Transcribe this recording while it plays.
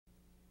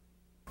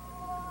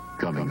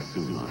Coming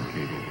soon on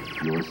cable,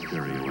 your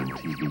stereo and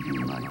TV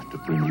unite to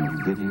bring you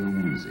video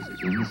music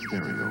in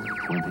stereo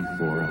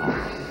 24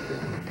 hours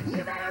a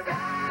day.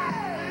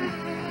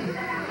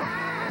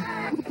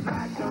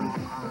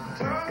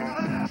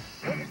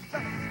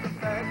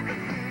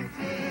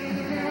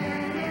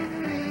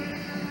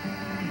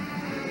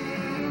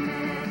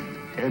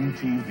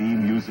 MTV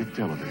Music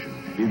Television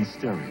in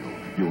stereo.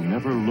 You'll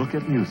never look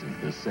at music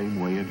the same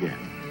way again.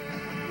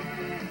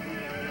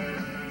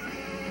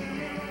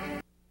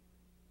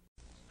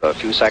 A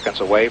few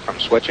seconds away from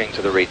switching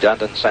to the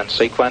redundant sense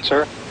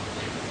sequencer.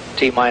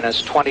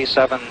 T-minus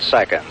 27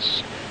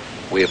 seconds.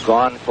 We have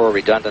gone for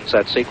redundant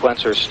set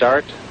sequencer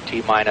start.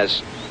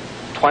 T-minus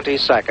 20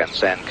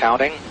 seconds and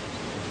counting.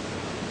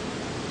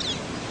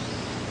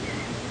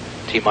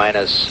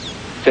 T-minus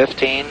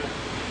 15,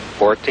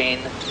 14,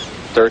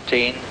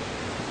 13,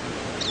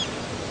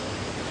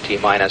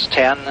 T-minus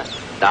 10,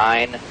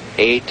 9,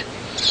 8,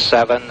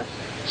 7,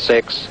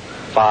 6,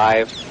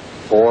 5,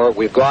 4.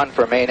 We've gone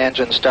for main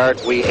engine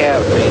start. We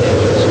have main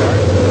engine start.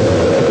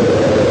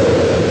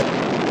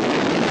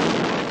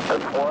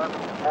 That's one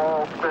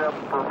small step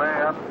for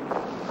man,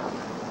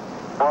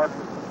 one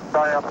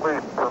giant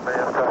leap for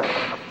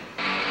mankind.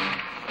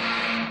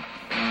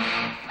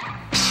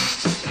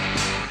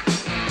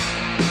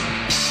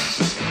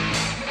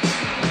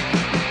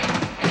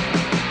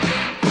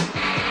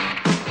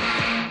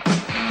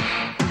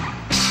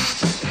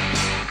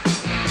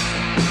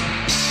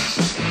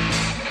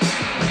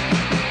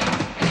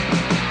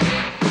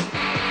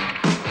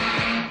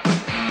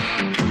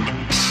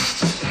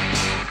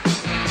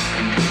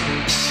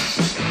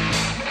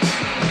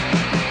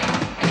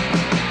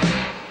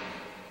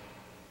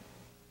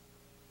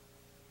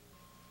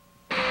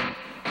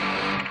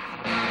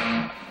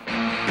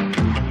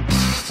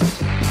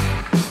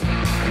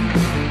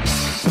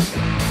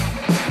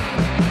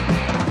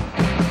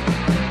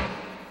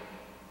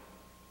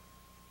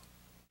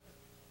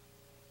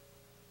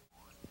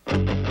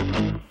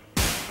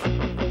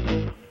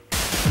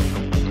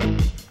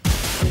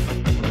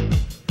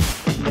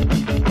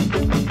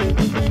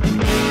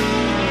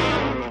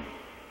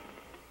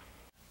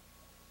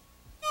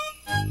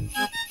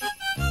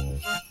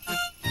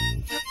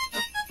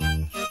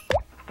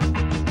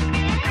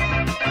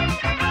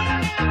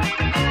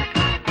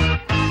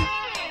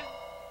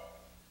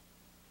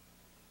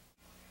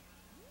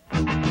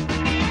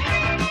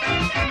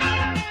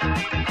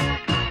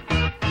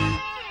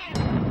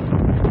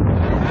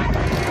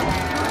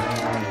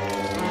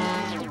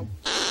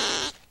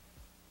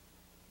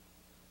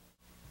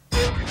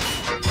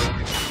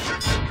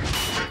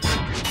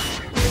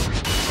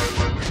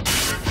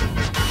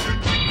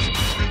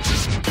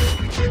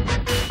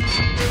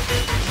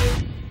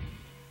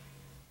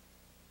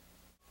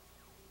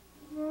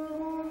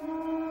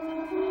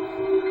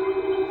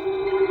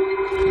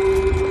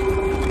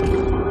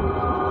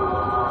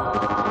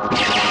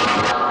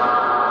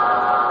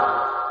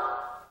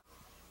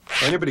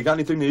 Anybody got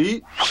anything to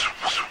eat?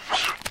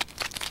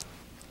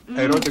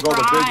 Hey, don't have to go with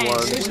the big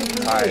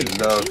ones. I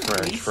love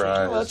French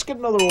fries. Well, let's get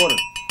another order.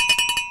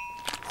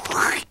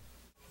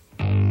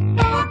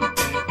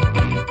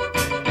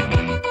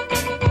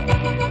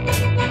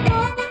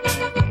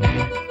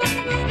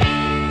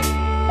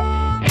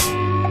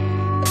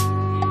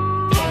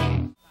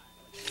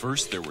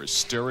 First, there were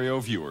stereo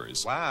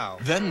viewers. Wow.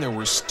 Then there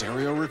were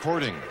stereo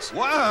recordings.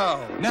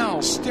 Wow.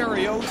 Now,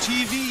 stereo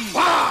TV.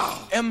 Wow.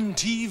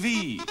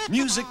 MTV.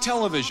 Music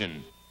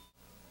television.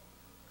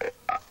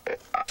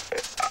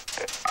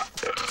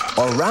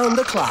 Around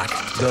the clock,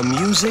 the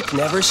music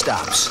never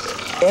stops.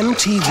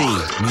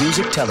 MTV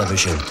Music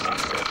Television.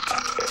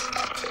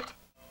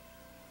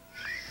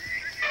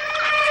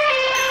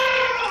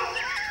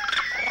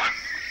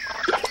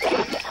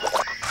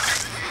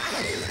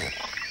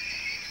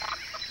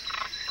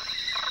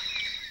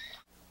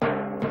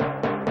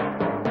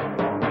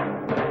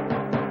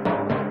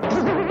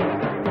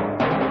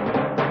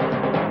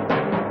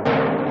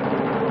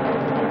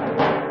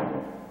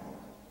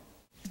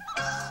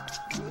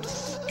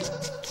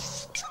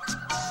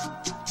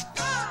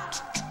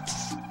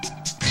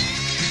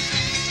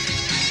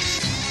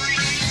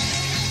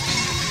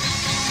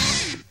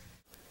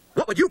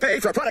 What would you pay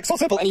for a product so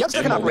simple and yet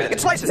can operate?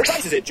 It slices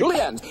it,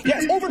 juliennes.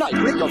 Yes, overnight,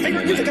 bring your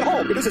favorite music at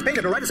home. Reduces pain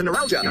and neuritis and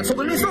neuralgia. Not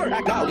sold in any store.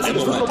 Act now. This is the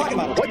Frugal Pocket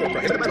Model. Appointment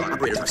prohibited by law.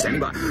 Operators are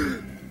standing by.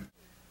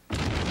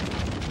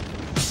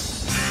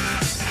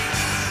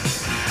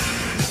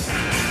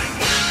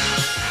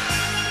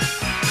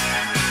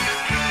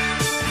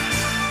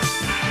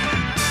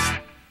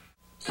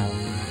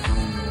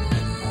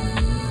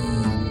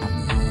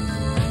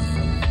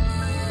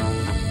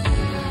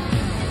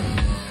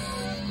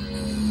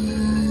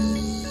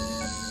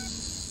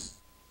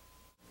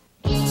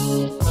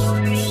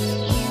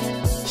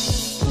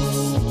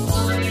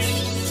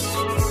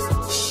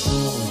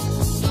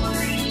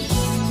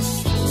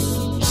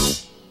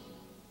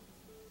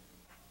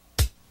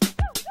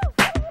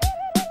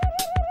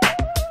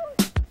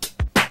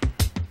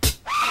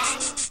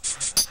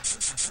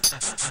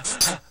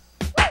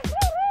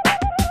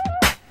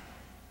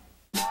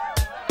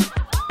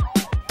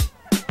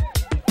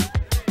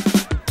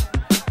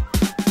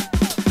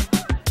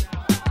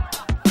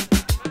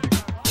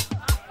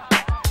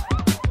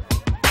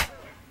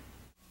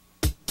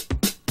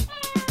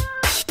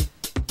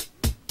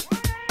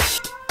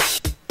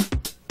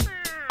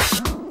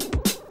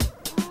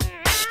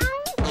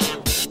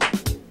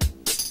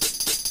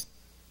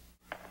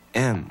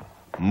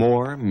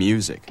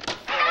 music.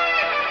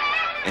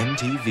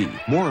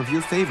 MTV, more of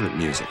your favorite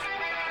music.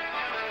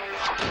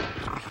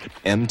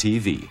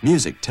 MTV,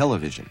 Music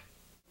Television.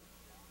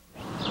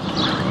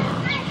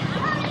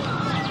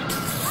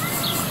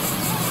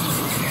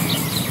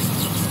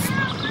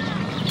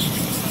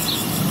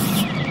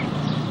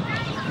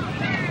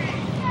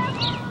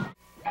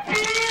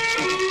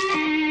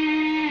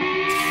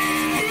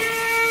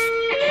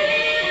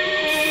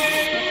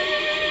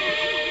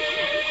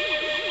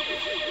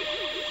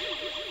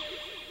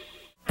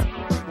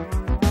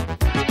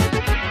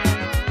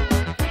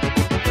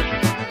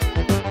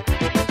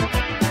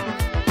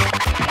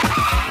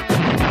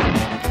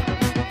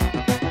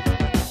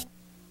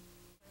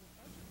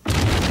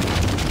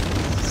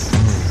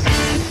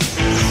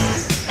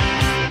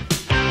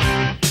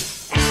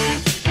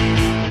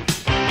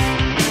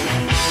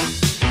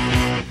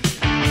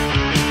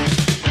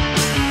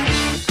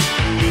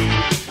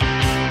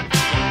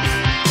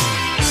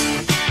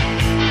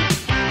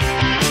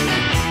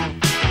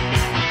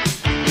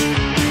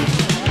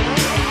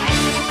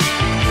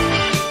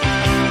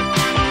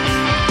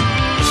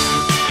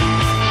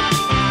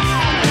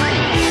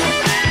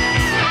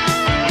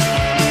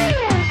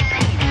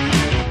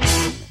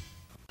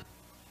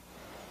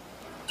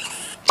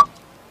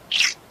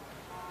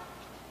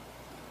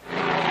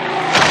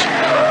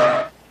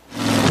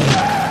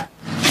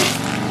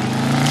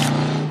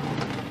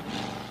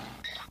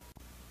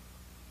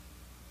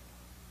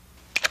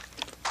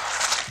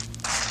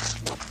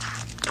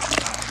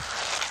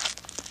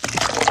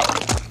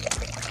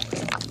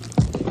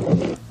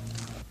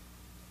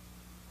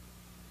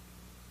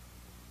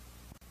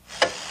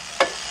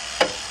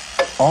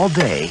 All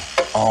day,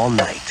 all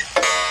night.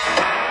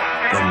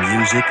 The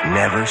music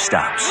never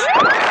stops.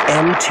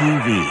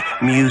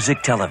 MTV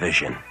Music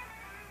Television.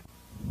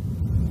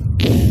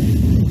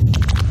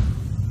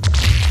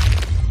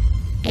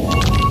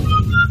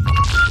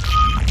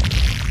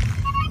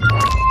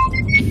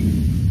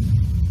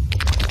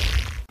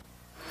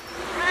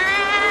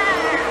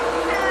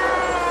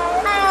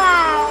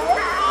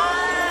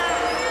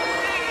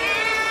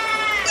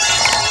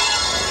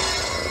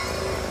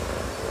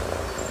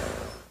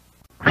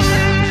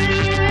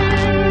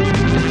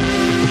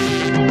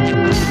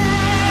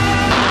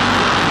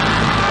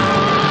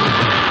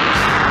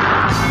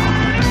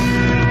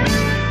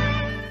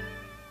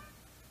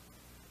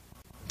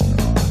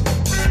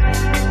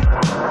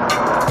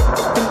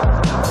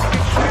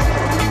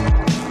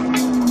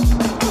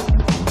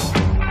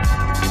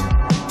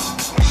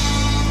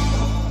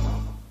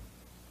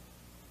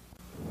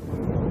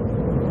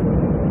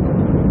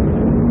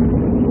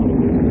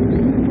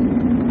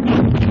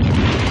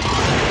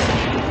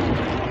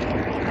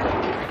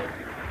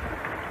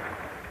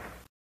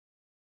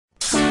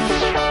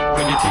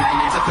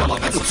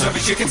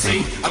 You can see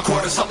a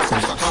quarter something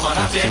special coming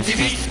out to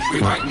MTV. We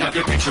brighten up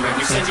your picture and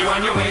we send you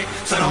on your way.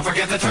 So don't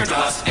forget to turn to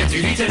us,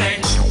 MTV today.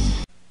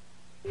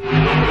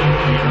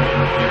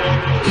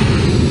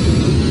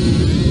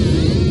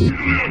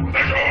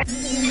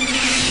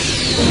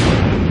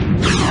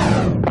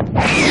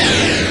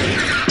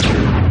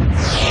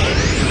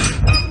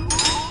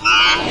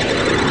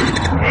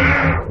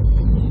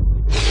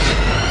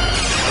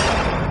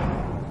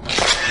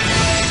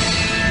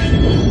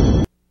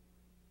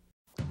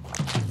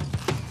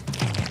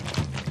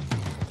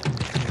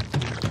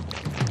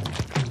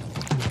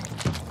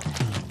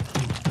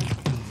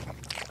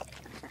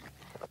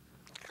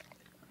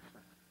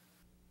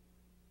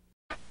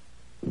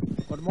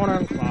 Good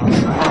morning,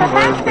 class.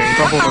 Always been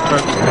double the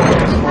text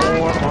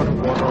forward on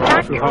water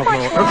if you have no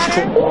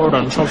extra word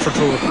and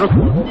substitute liquid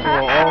for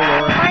all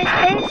the...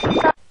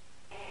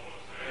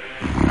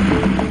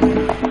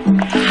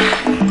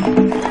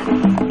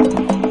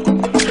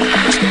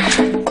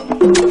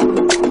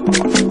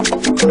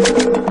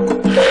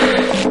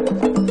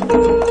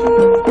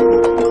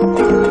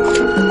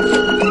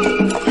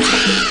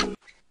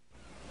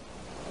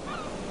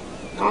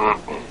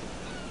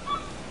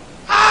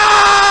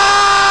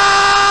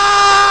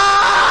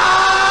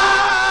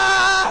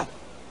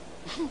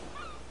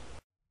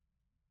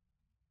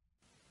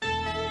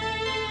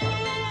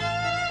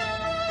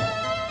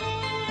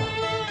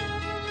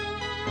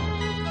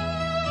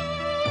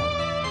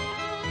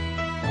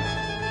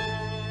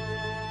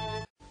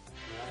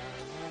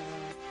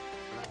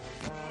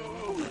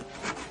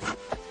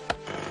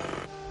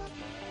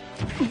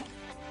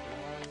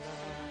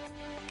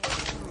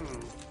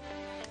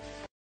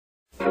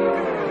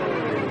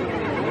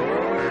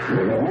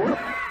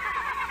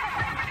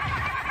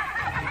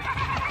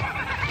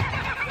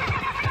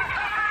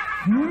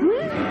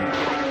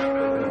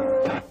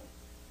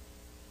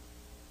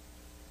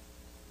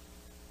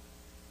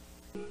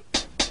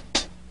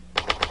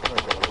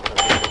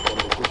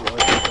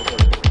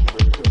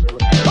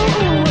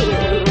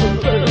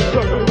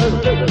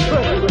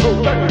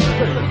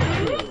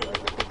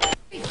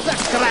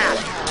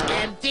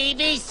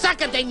 MTV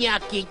sucker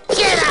Yucky,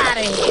 get out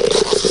of here!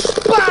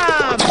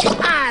 Bomb!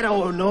 I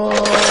don't know.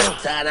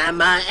 Son,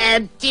 I'm a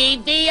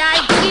MTV,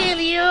 I kill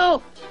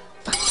you!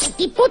 Fuck,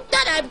 puta,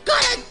 I'm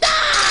gonna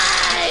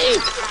die!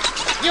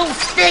 You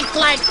stink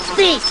like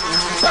feet!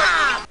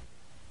 Bob!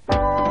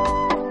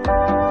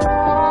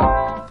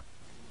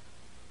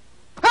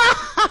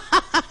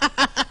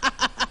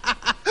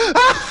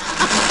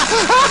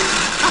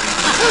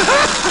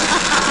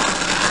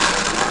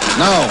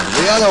 No,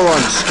 the other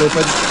one,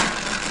 stupid.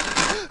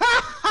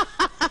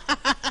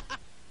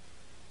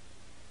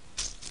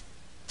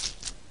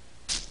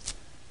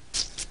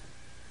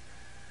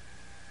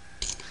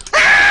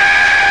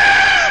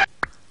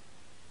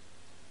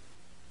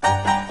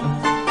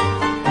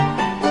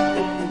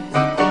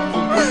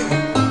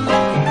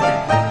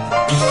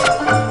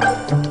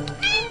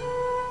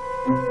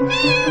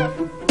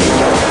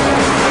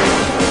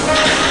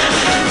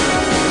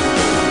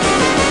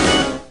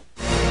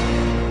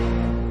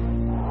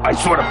 I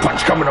saw the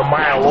punch coming a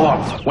mile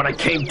off. When I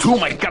came to,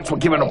 my guts were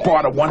giving a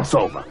bar to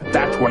once-over.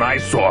 That's when I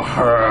saw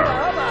her.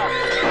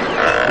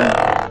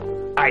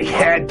 I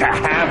had to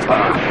have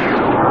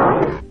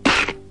her.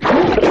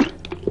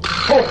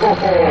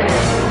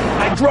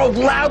 I drove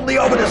loudly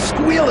over the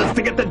squealers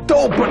to get the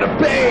dope on the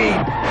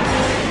babe.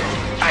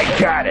 I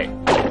got it.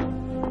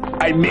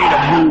 I made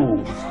a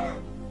move.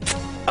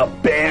 A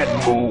bad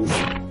move.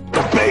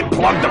 The babe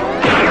plugged him,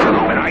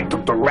 and I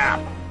took the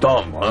rap.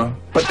 Dumb, huh?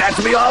 But that's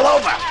me all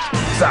over.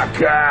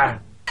 Sucker!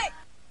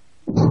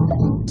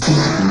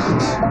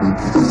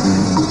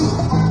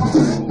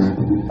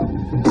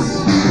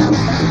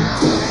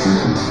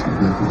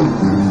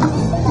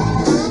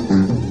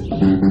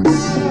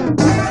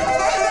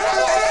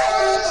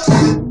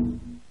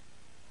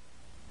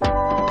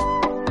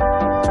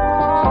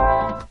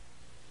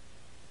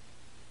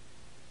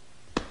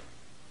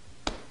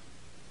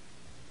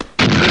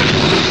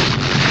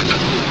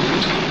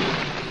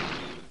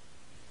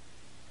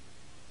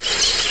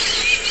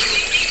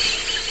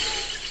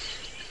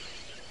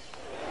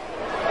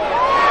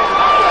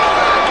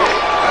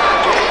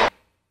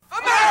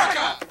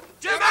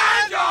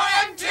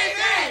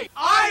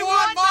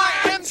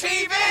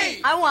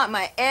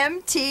 My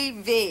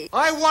MTV.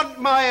 I want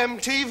my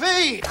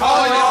MTV.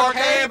 Call your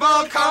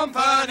cable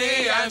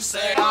company and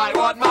say, I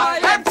want my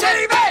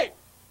MTV!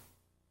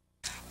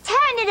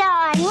 Turn it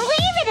on.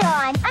 Leave it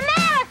on.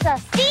 America,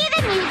 see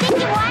the music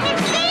you want to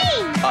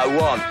see. I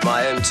want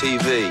my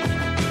MTV.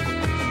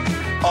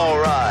 All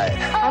right.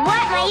 I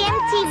want my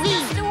MTV.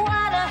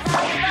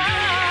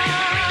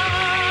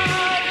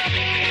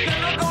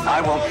 I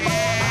want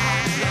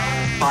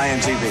my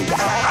MTV.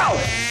 Ow!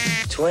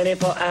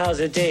 24 hours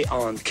a day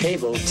on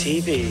cable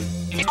TV.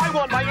 I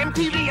want my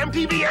MTV,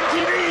 MTV,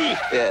 MTV!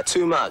 Yeah,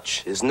 too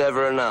much is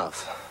never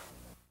enough.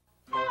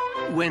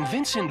 When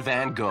Vincent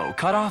van Gogh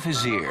cut off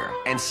his ear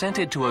and sent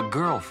it to a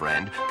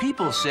girlfriend,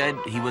 people said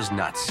he was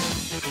nuts.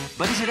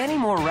 But is it any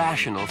more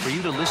rational for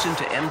you to listen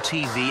to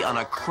MTV on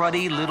a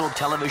cruddy little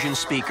television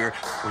speaker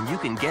when you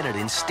can get it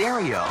in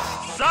stereo?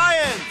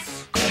 Science!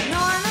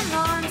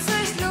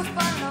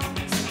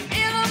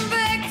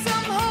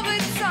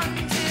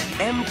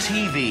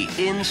 MTV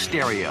in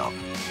stereo.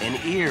 An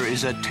ear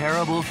is a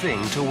terrible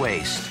thing to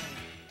waste.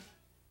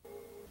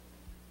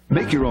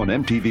 Make your own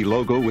MTV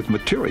logo with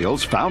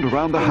materials found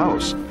around the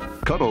house.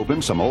 Cut open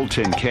some old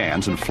tin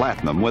cans and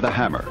flatten them with a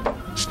hammer.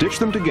 Stitch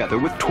them together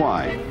with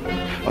twine.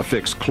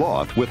 Affix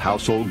cloth with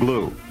household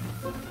glue.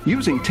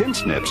 Using tin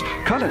snips,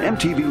 cut an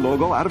MTV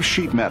logo out of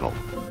sheet metal.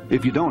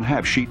 If you don't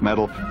have sheet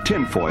metal,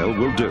 tin foil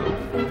will do.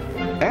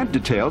 Add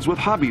details with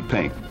hobby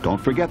paint.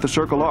 Don't forget the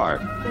circle R.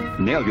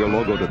 Nail your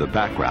logo to the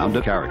background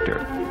of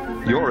character.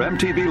 Your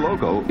MTV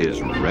logo is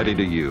ready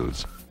to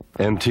use.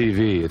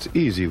 MTV, it's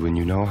easy when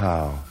you know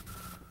how.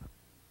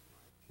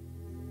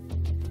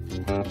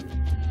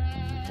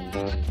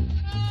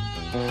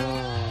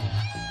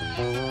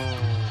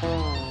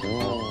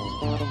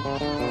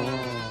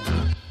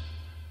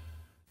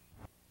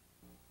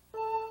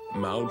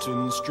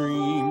 Mountain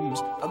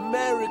streams,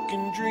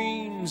 American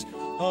dreams,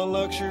 a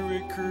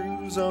luxury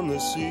cruise on the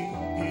sea.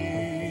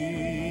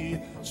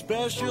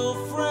 Special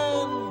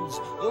friends,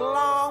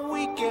 long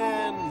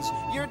weekends,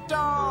 your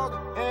dog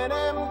and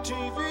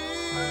MTV.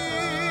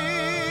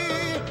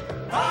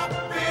 Pop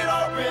it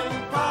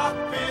open, pop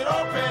it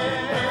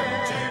open.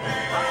 MTV.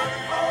 Pop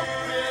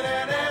open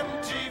at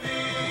MTV.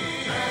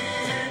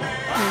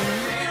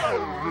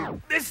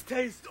 This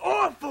tastes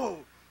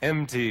awful!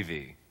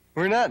 MTV.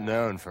 We're not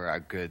known for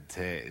our good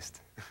taste.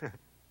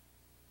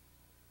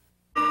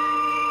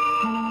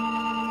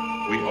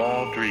 We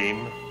all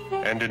dream,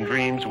 and in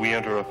dreams we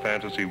enter a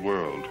fantasy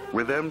world.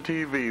 With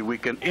MTV, we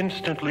can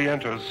instantly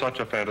enter such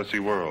a fantasy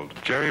world.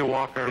 Jerry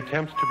Walker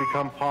attempts to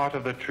become part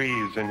of the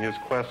trees in his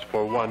quest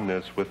for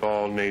oneness with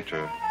all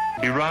nature.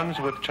 He runs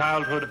with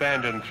childhood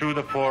abandon through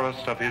the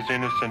forest of his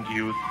innocent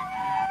youth.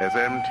 As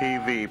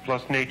MTV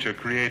plus nature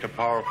create a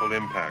powerful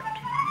impact.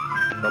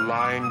 The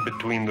line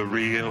between the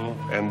real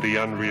and the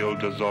unreal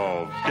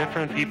dissolves.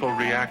 Different people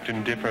react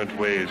in different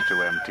ways to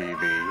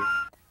MTV.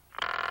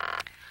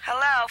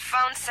 Hello,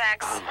 phone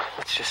sex.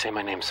 Let's just say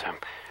my name's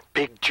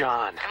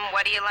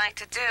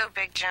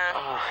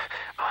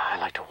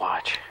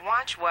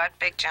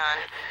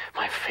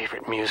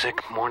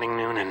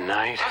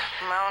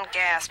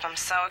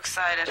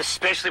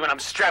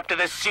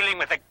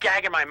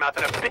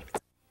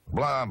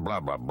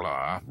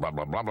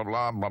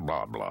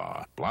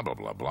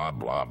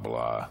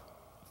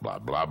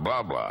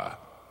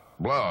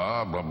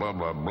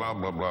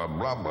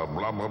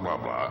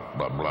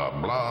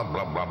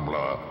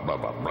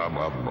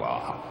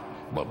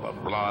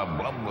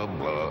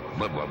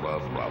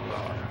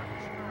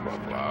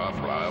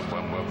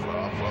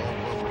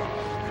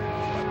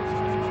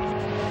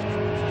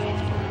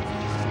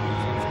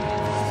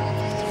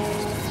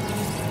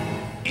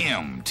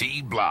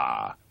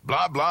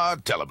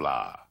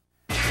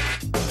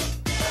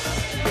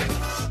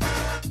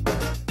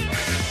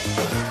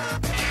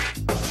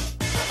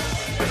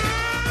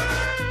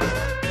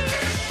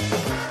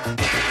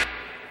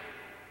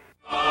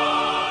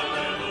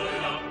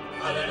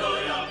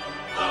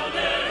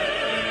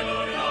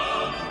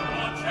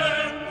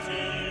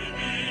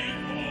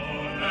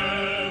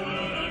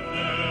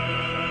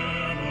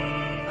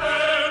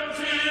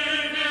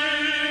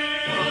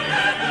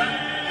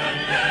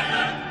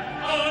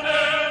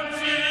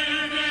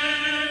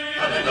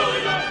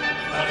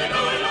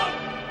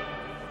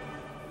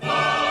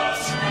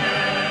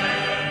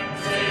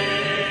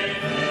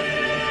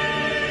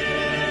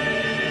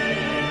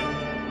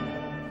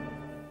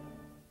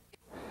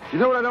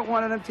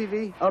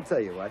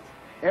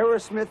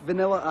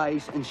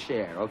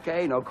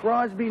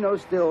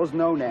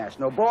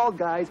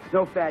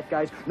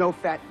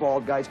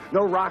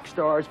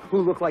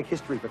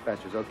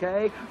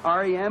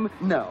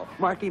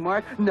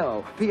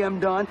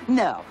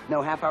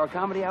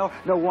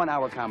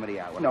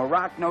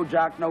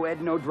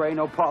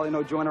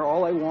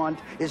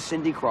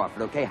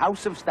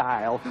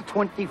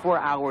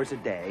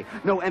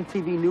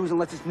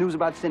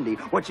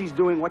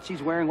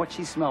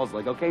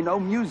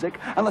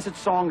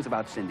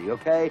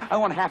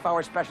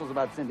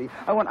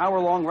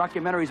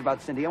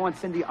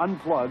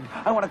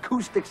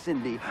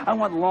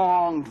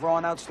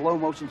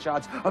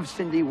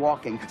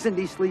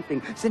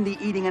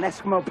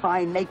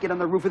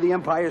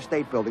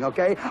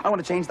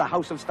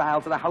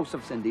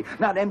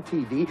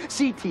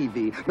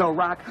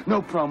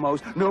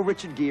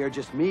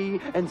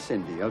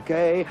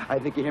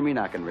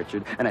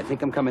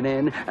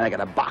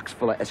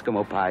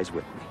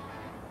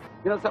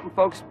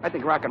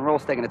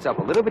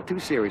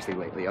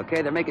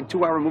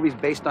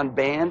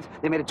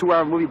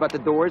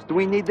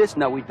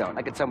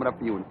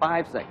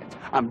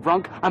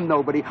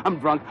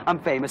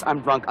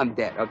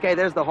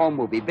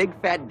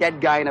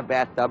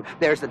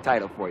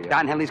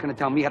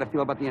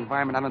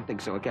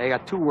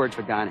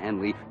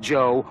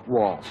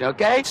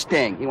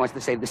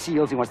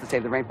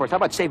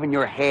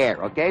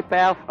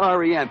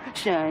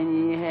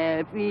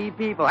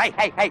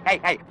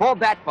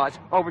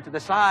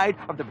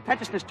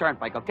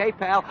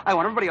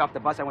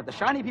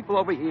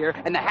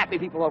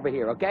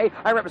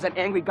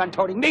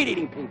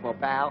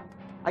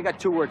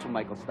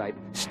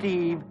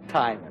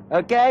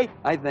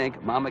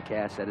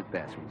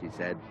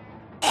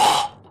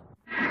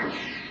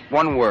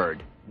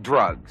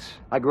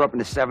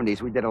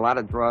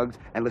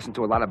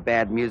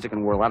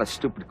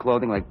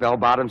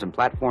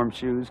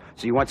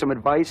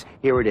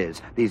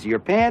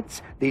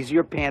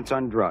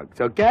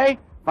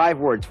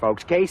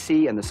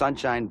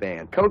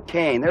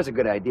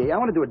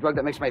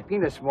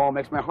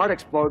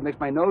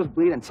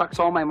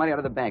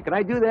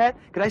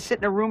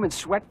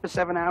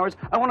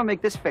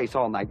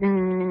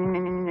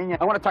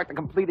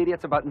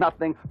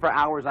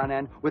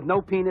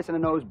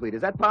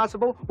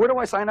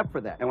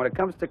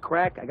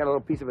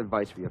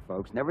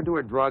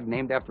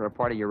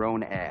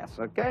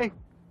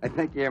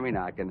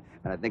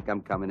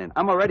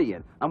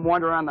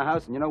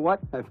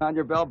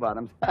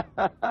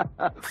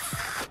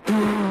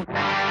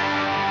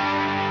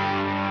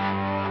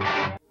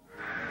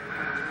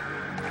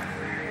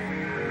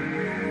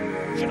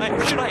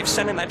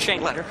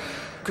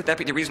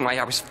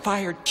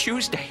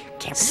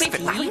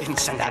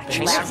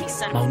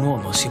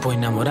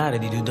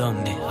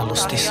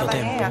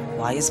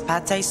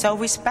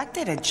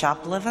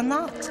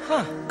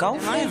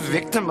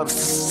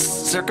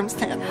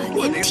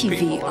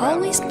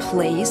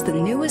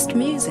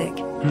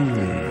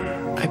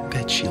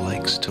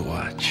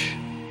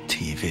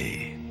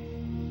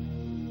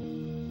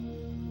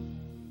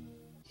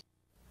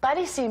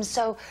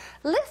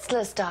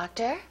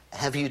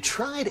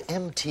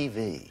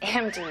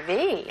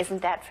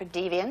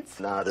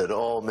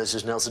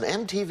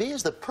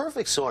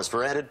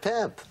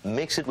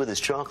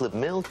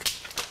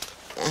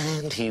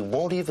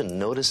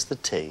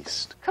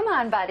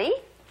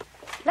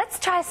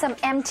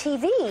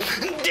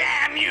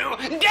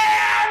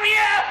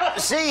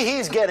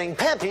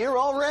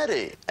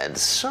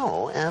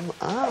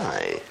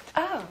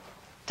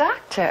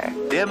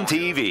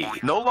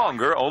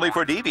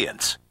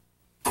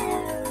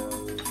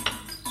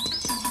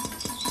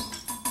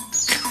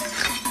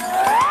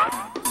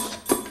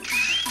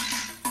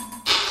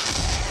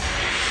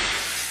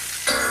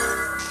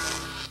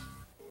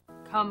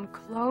Come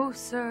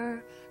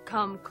closer,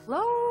 come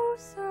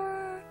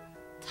closer,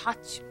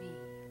 touch me.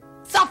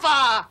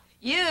 Suffer!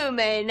 You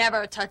may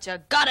never touch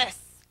a goddess.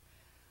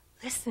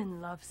 Listen,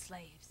 love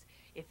slaves,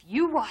 if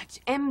you watch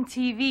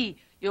MTV,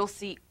 you'll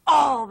see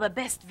all the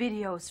best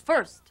videos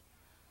first.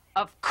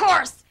 Of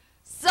course,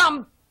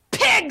 some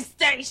pig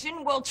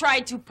station will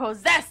try to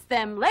possess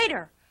them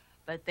later,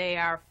 but they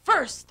are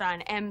first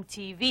on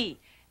MTV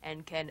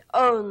and can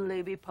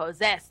only be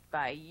possessed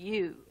by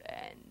you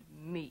and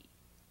me.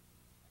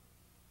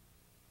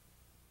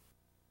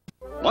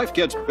 Life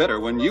gets better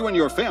when you and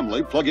your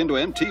family plug into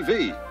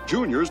MTV.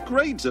 Junior's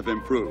grades have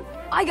improved.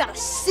 I got a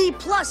C+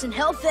 in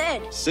health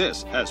ed.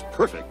 Sis has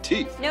perfect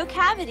teeth. No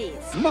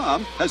cavities.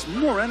 Mom has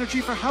more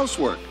energy for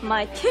housework.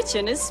 My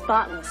kitchen is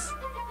spotless.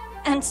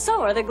 And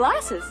so are the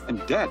glasses.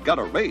 And Dad got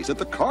a raise at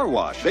the car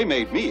wash. They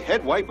made me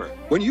head wiper.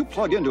 When you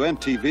plug into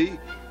MTV,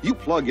 you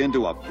plug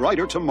into a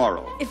brighter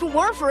tomorrow. If it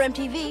weren't for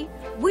MTV,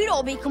 we'd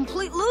all be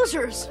complete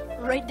losers.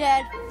 Right,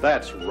 Dad?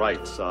 That's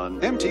right,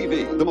 son.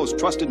 MTV, the most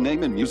trusted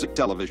name in music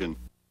television.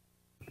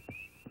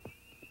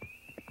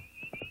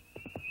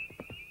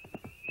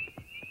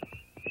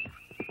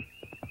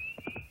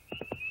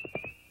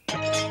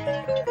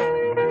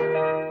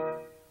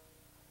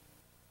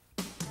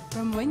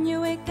 From when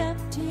you wake up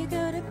till you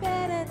go to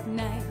bed at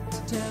night,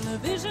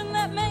 television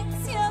that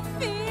makes you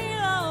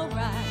feel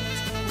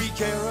alright. We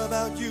care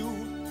about you,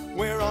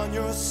 we're on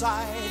your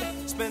side.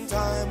 Spend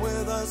time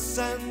with us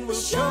and we'll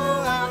show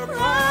our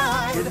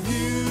pride. For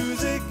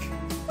music,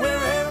 we're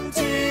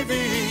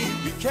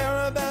MTV. We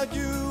care about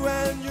you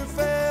and your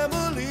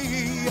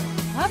family.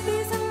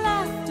 Puppies and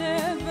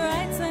laughter,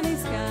 bright sunny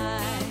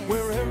skies.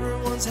 Where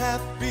everyone's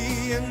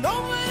happy and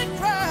nobody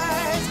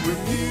cries.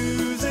 We're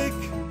music,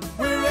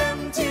 we're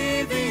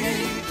MTV.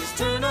 Just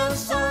turn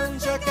us on,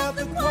 check out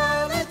the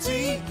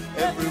quality.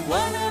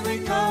 Everyone, every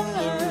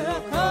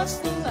color across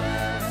the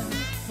land.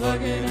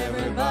 Plug in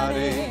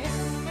everybody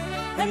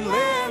and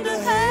lend a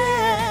hand.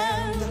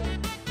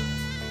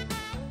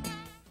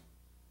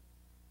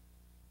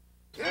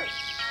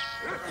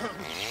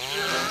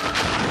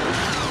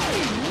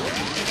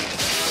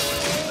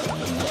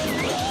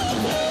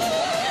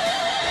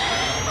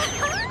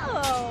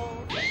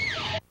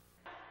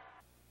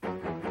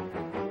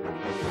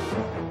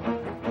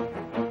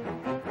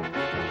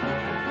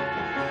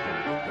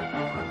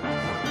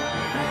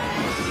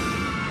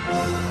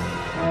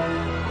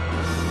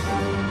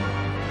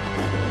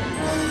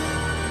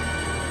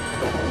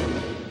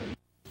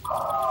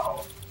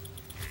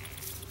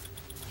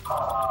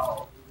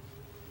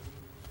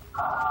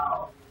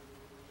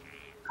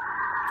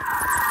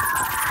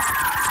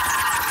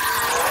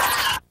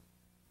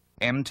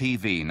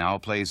 MTV now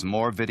plays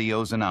more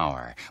videos an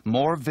hour,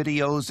 more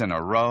videos in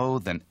a row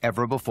than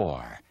ever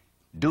before.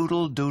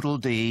 Doodle doodle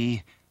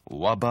dee,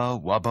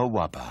 wubba wubba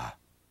wubba.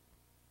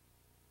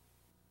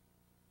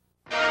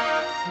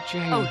 Oh,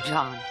 Jane. Oh,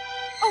 John.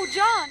 Oh,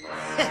 John.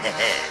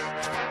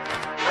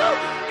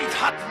 It's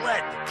hot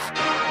lead.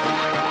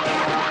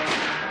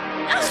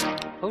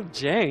 Oh,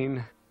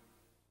 Jane.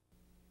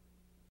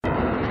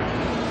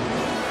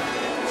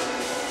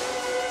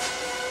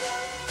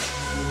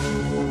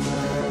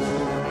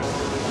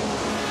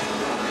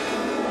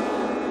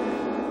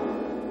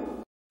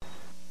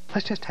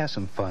 Let's just have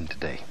some fun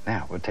today.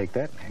 Now, we'll take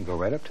that and go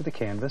right up to the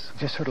canvas.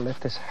 Just sort of let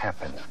this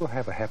happen. We'll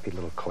have a happy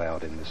little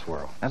cloud in this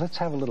world. Now, let's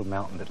have a little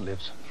mountain that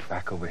lives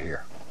back over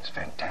here. It's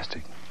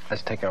fantastic.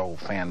 Let's take our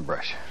old fan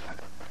brush.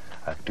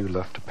 I do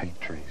love to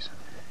paint trees.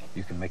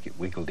 You can make it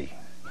wiggledy.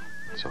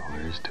 So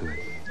here's to it.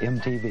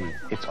 MTV.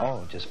 It's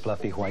all just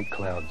fluffy white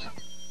clouds.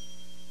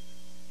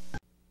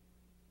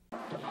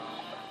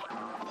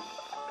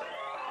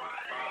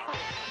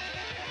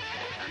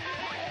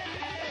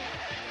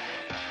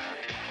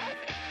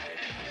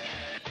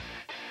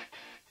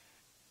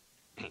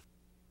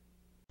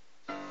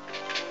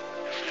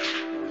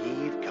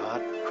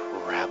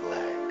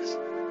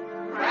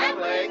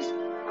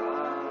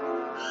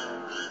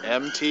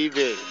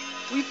 MTV.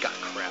 We've got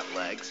crab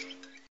legs.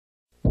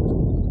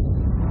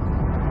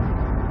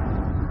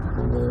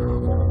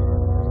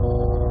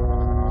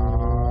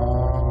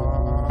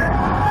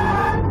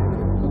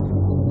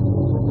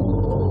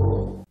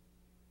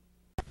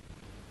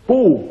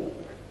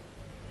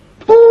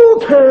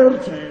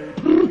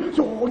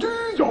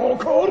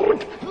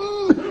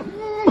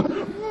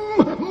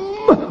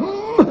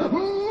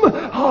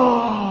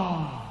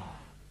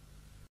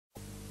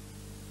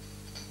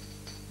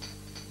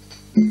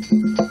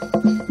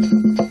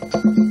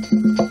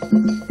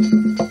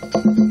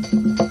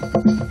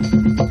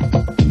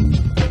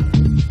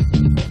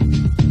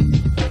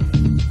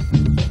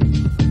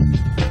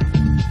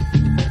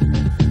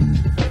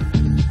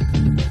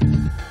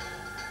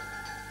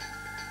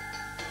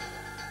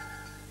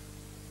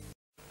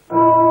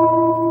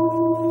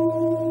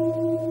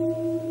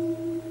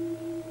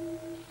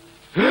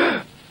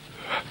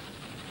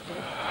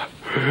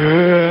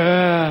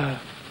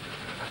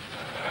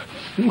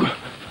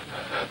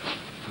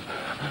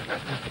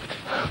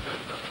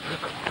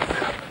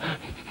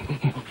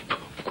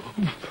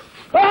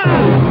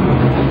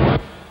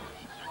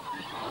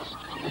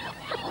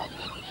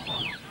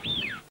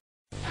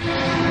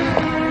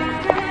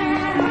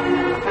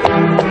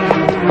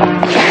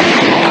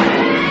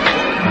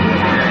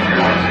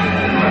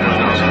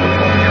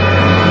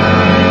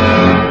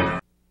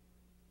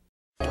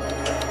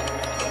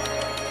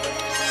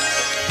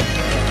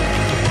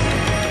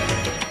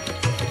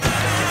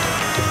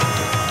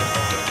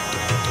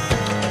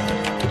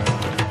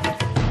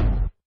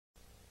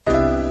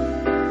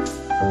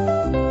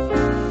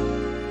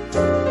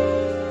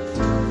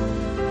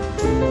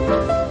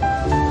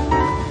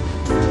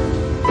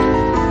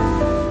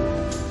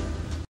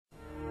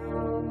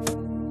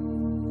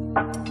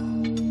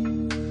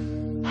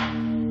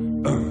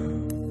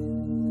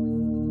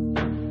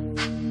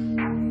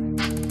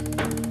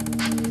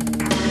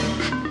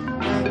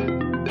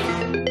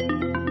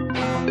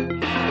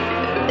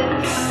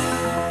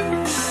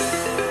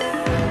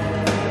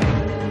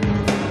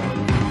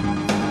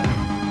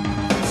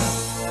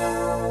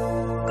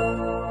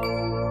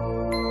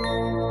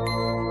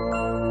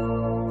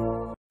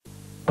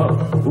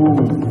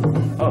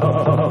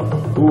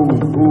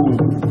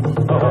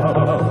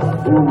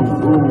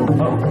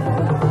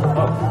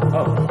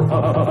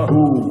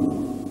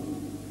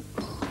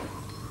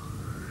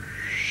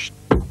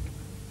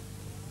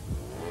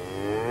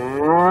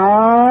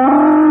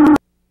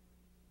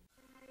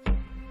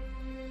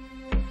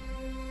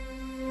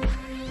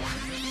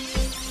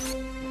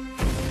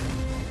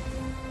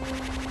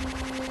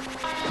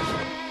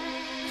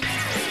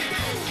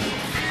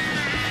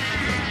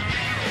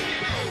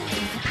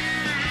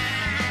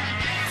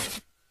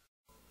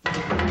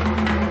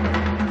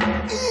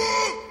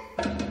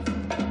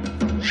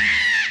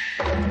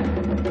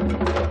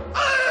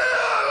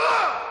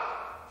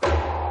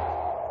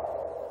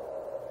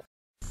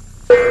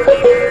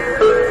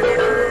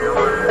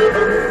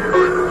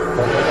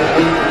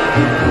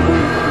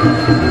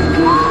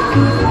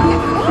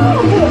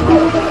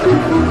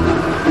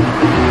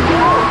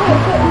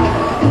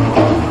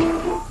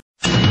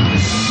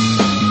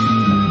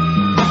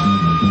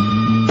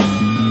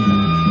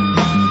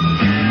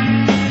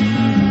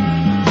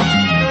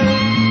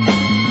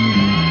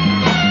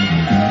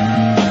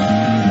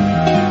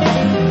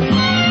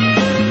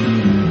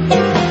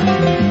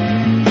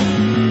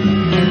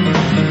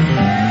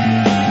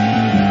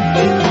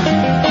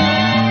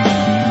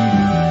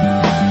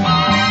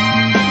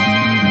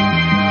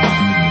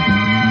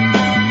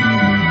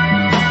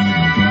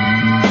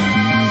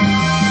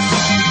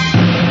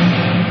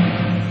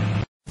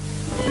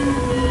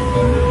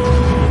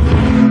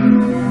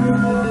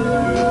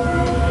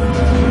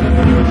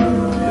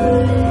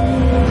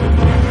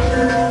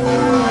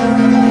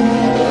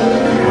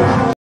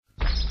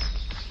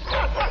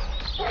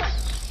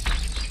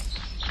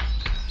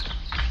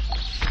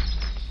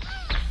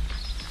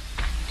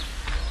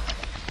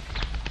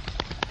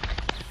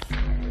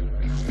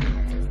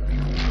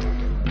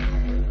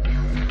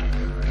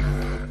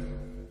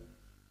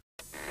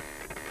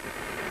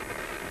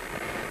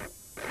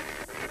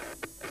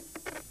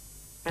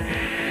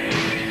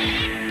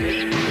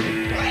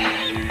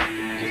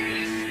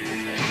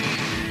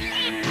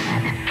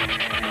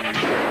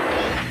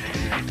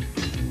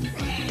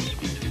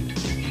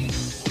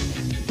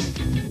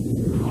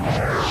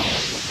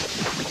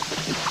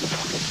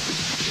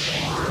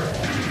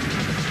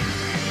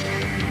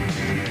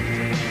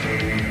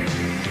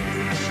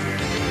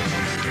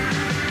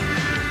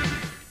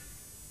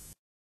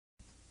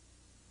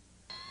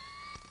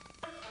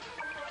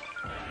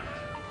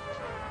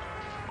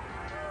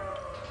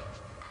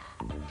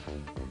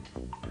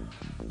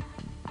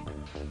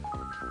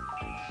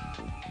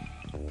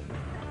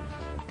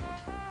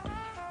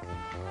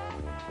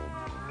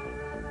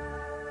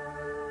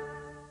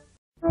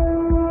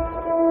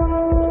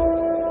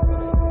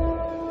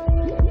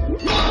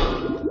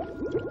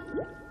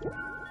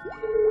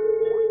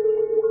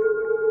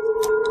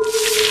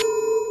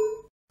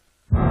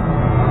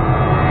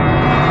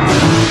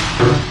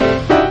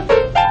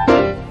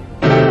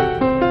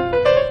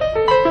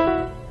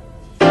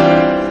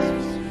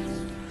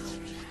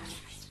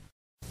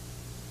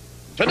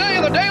 Today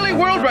in the Daily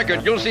World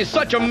Record, you'll see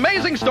such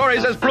amazing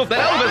stories as proof that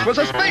Elvis was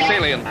a space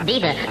alien.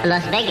 Viva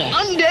Las Vegas.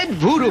 Undead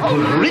voodoo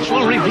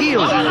ritual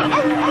revealed.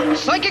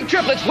 Psychic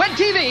triplets, wet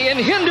TV, and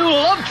Hindu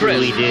love tryst.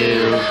 We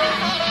do.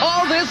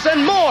 All this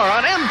and more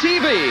on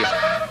MTV.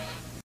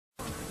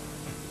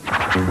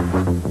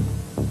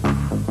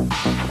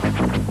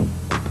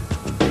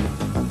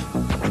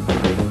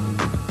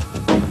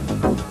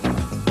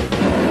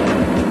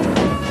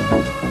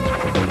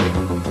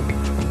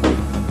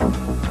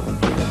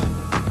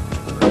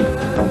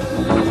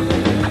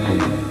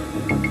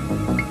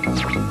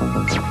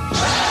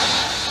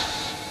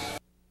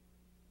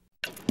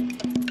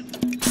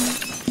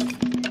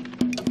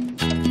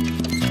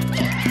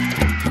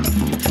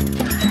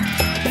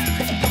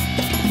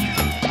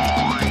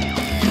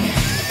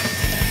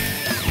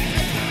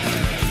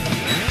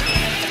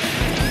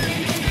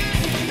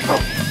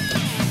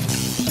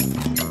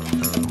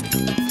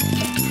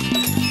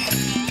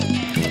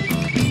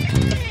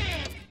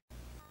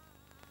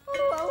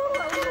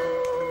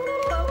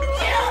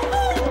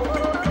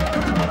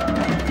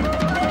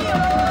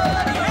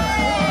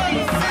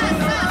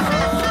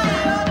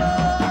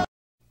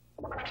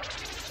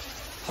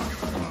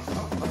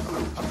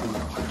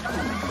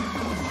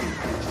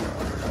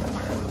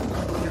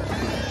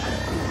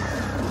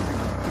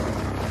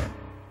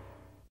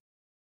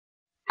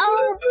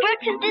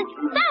 Breakfast is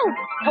so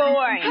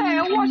boring.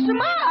 Hey, what's the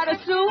matter,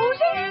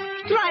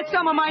 Susie? Try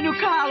some of my new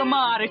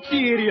calamari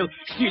cereal.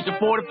 She's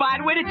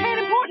fortified with 10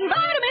 important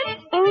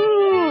vitamins.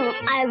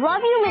 I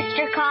love you,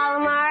 Mr.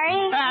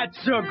 Calamari.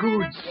 That's a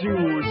good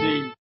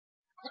Susie.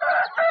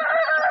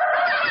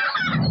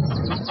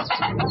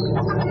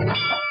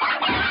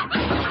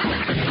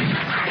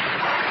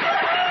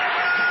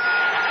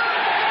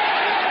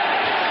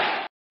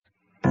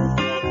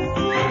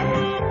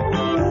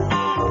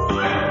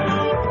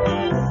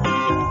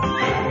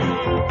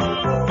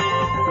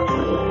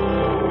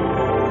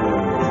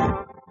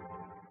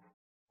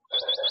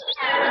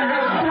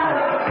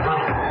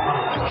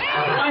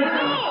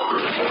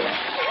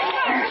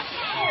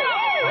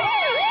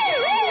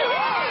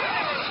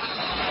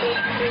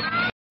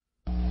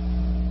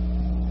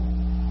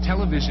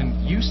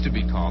 television used to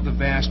be called the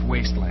Vast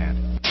Wasteland.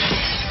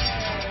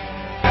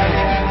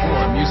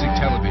 Before music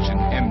television,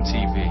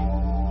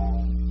 MTV.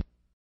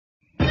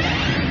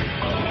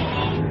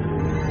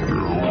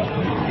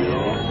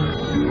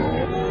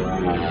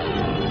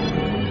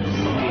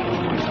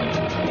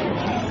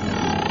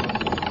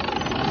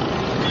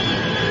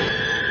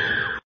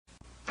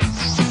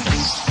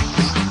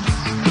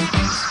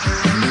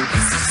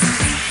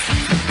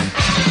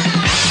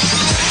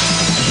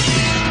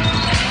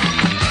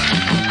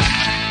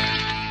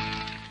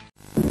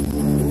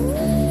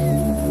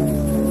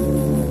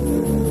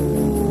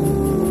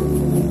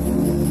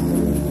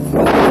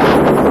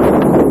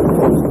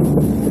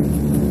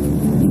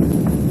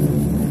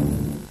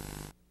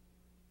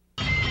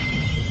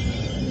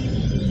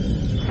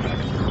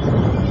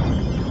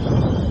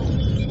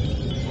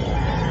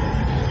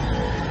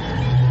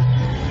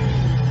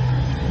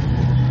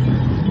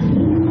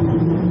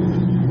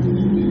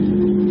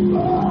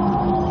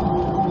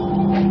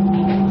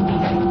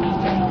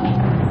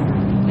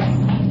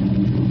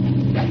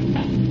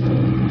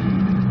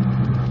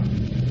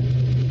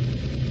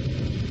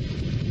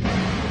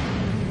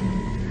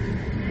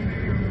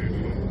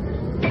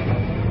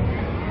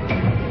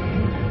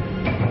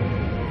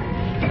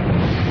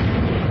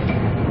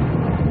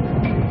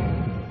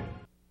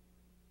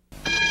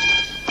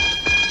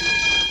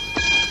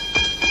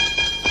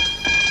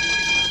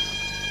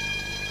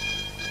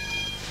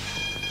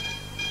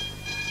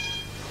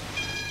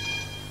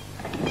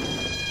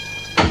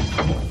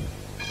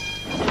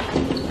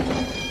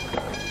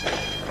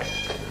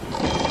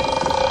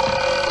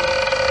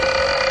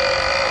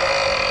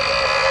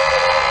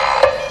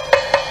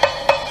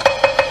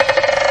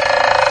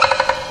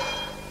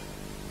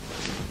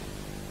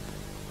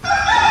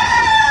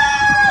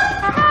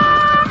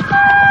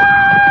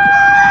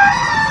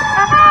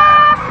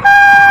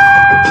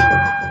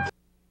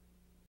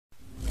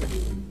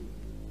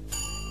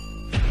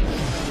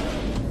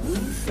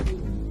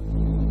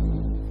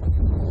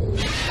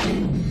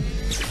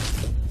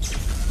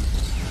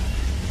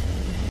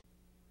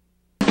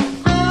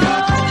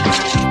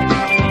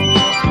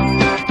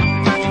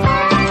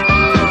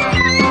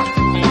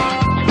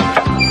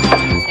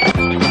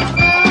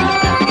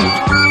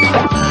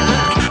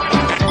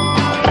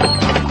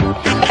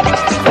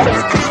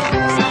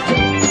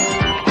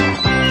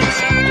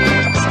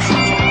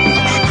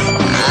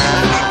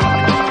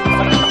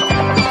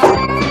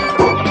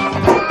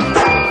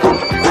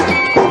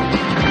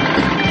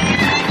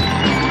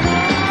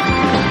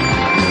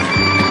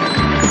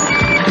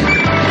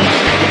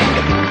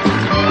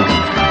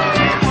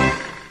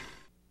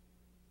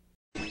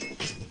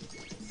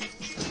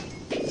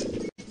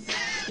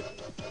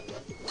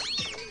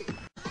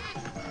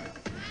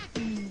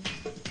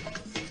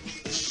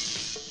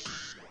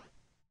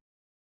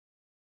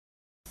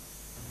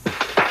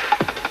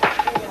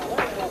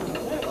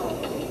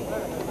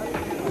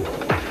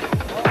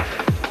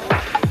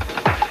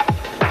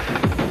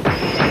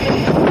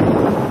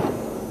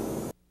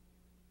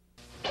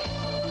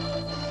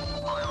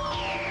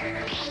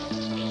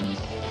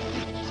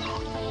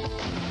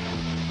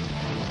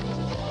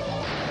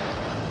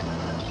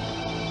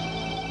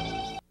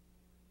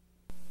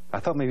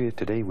 I thought maybe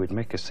today we'd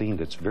make a scene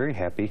that's very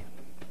happy,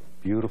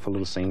 beautiful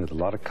little scene with a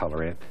lot of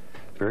color in it,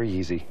 very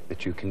easy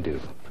that you can do.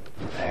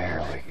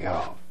 There we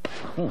go.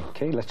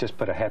 Okay, let's just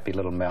put a happy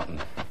little mountain,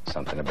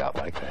 something about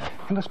like that.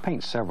 And let's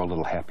paint several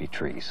little happy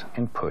trees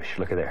and push.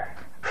 Look at there.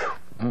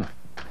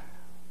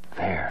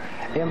 There.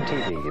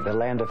 MTV, the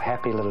land of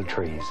happy little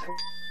trees.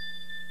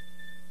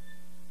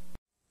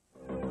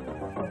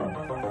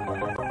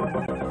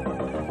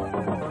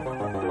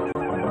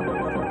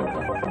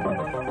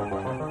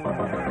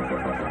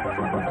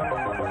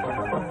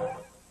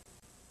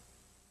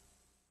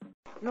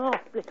 No,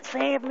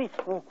 save me.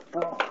 Oh,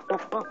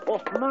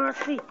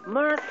 mercy,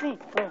 mercy.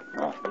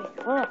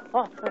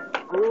 Oh,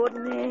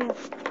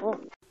 goodness.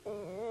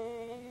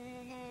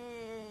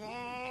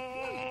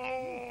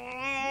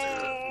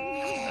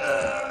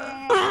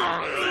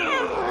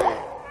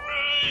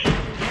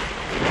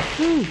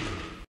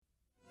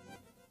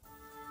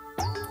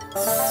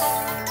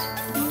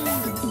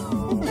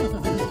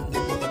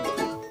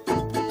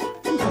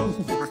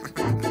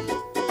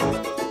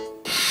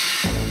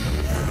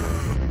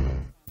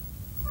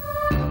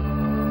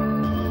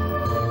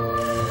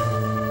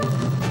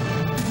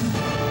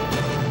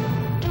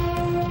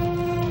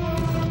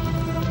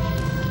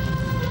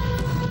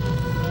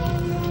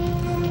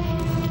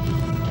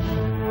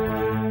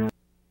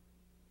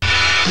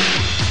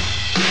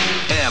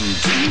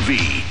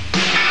 MTV.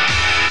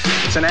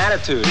 It's an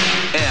attitude.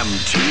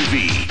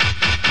 MTV.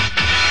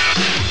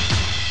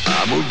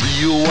 I'm a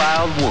real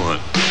wild one.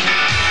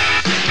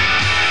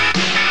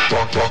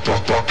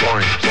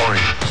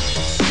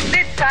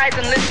 Sit tight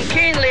and listen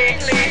keenly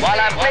while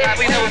I play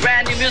for you a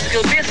brand new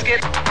musical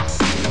biscuit.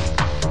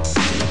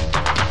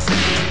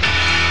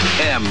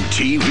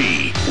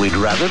 MTV. We'd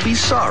rather be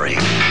sorry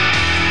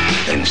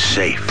than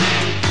safe.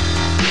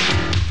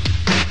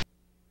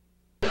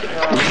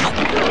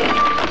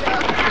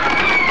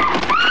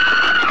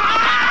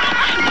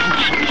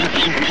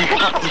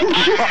 I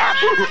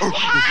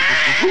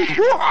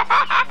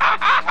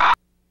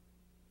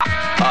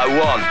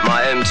want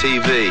my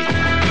MTV.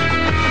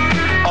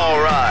 All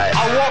right.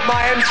 I want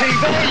my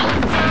MTV.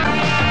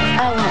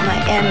 I want my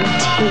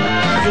MTV.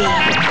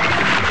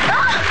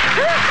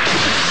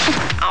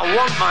 I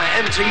want my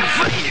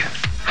MTV.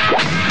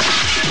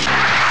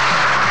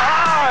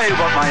 I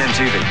want my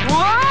MTV.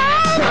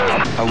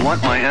 I want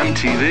my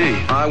MTV.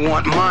 I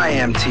want my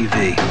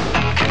MTV.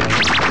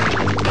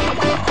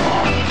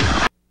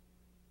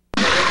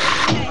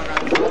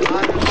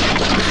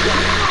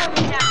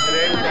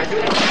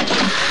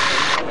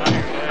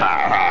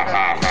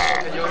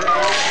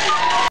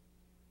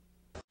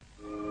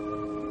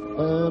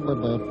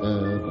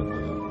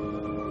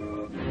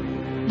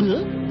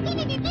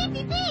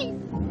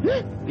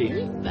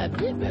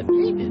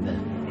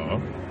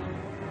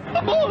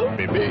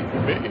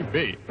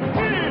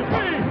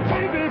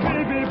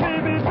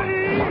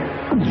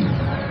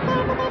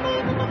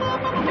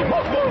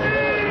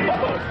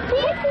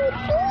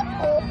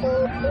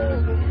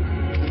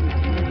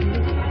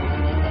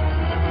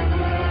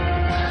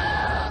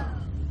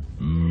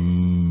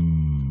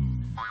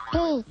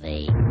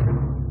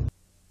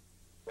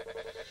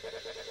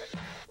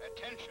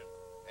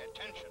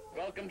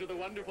 Welcome to the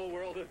wonderful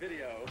world of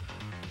video.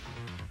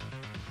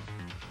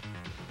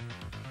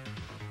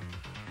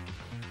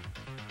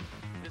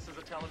 This is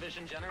a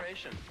television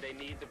generation. They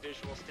need the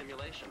visual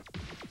stimulation.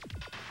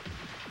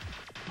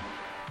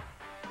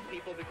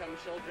 People become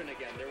children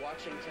again. They're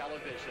watching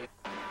television.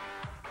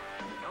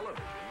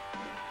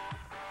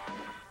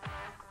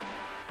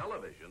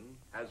 Television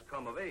has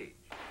come of age.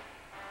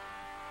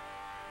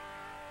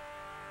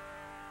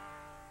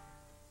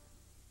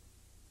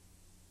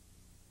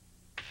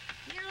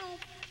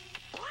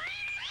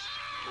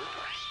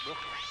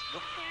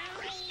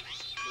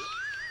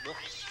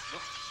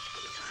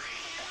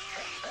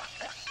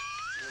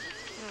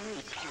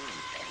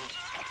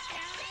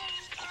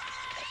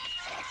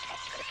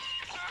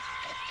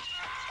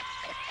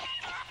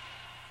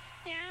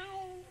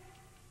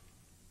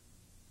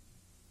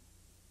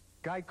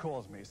 Guy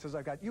calls me, says,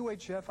 I've got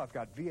UHF, I've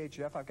got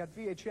VHF, I've got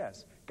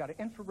VHS. Got an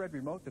infrared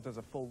remote that does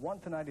a full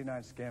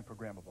 1:99 scan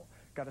programmable.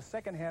 Got a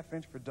second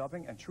half-inch for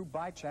dubbing and true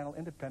bi-channel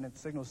independent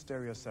signal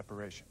stereo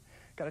separation.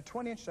 Got a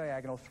 20-inch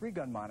diagonal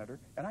 3-gun monitor,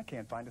 and I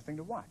can't find a thing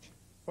to watch.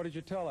 What did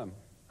you tell him?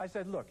 I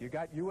said, look, you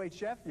got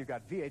UHF, you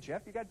got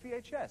VHF, you got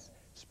VHS.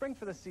 Spring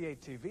for the C8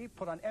 TV,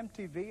 put on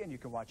MTV, and you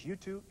can watch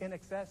U2,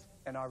 InXS,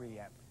 and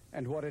REM.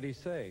 And what did he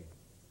say?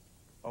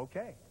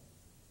 Okay.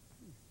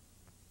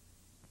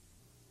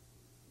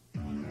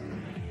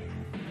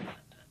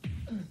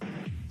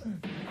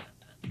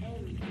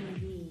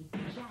 MTV,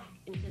 jack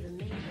into the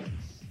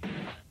matrix.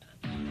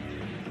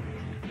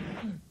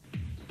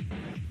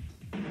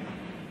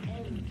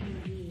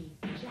 MTV,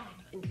 jack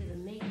into the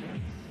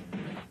matrix.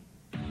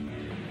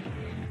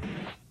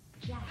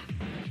 Jack,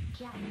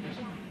 jack,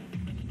 jack.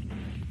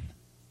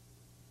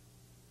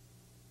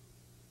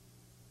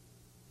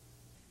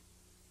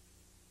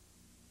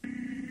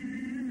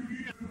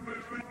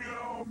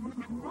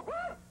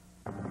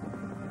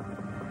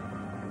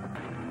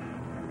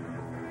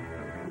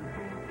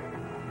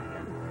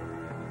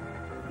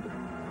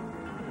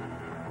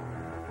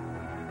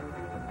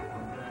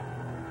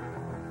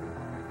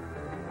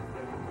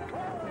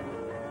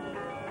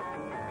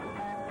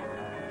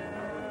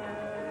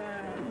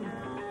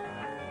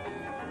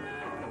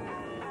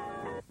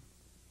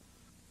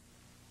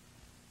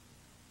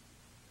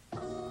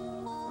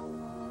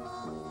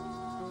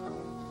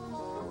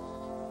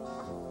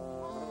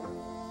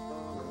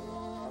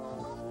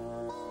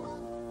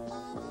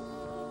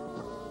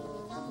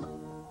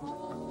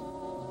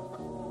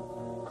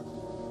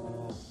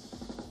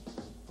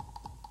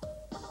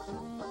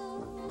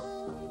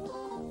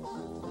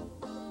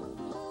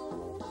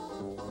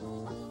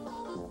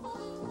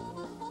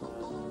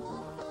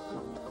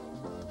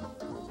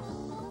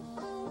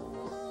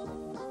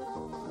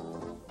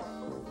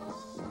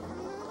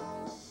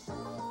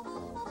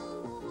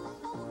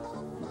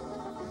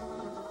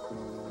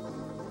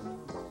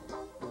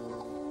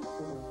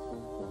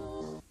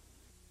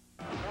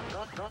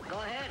 Go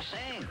ahead,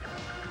 sing.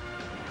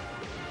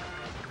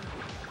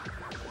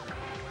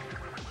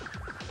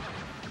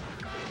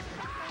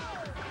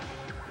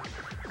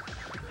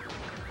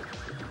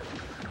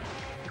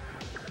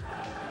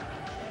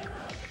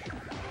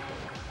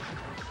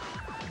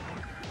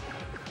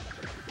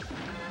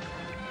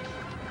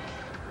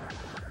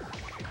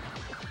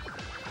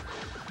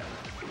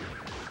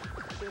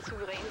 Den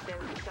suveræne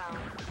danske sang.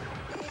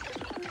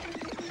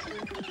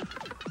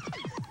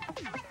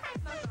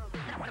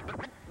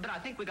 But I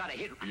think we got a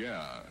hit.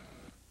 Yeah.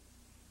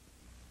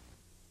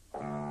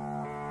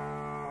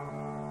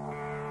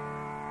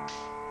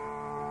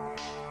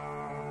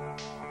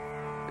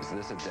 Is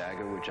this a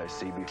dagger which I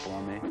see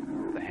before me,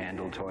 the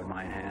handle toward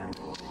mine hand?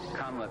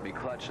 Come, let me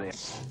clutch thee.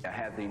 I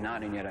have thee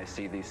not, and yet I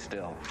see thee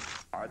still.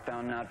 Art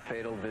thou not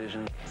fatal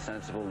vision,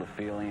 sensible to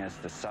feeling as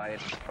to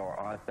sight, or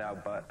art thou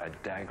but a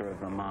dagger of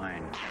the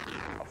mind,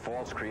 a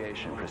false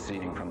creation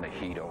proceeding from the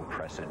heat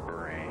oppressed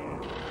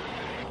brain?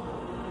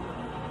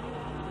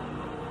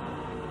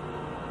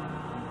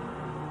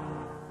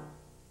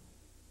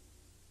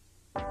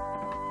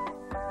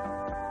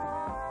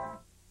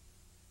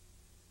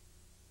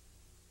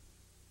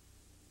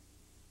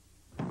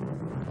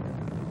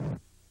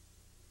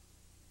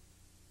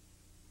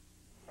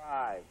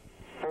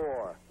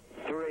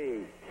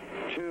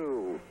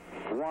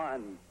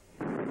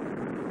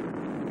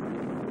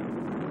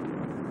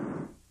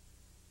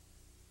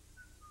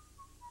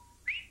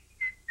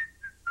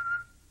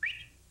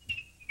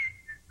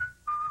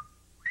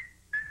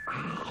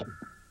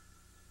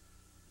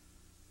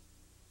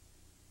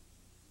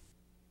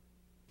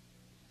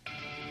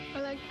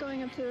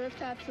 going up to the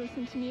rooftop to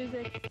listen to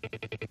music.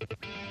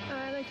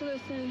 I like to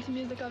listen to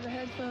music over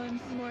headphones,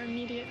 more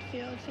immediate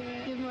feel to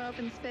it. Give more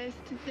open space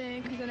to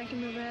think, because then I can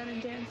move around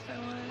and dance if I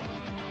want.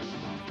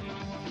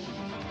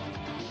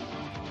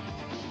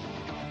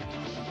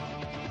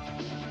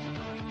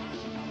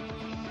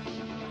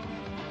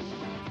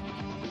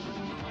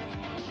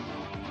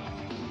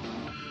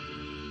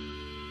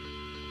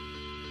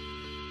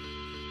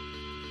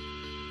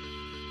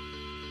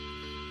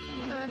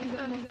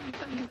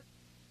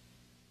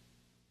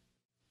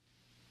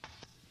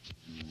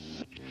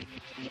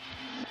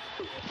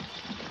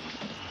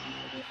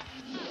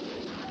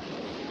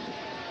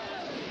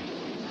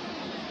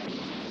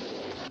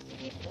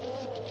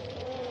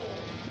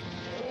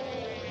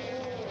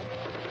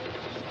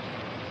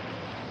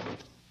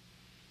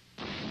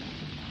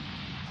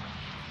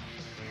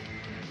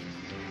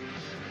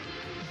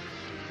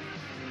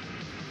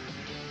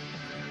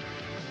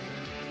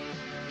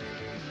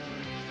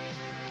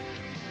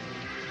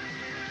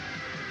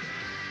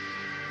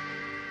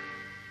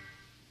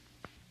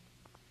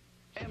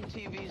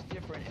 MTV's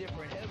different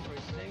every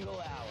single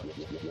hour.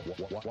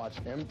 Watch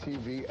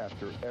MTV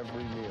after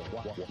every meal.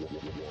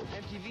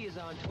 MTV is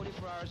on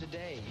 24 hours a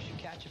day. You should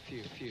catch a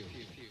few.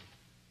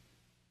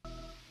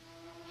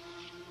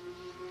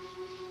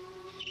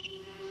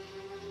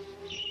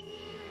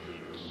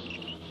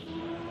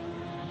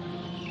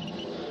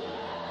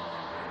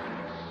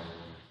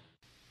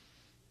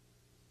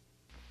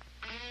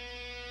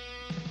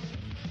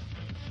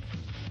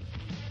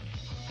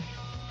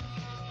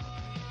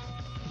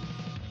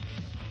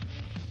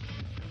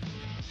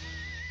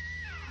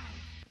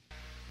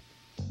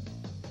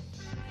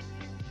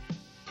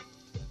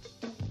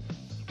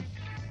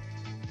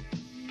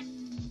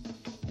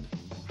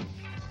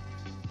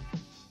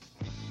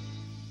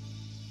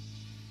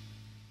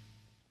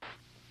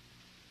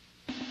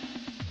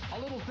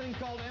 Thing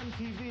called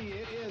MTV.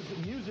 It is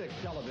music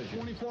television.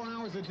 24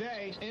 hours a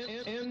day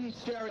in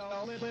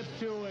stereo. Flip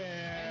to it.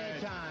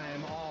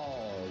 Anytime,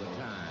 all the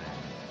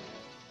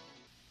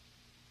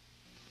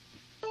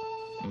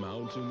time.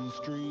 Mountain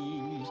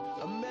streams,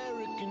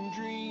 American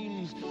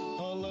dreams,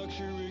 a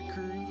luxury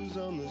cruise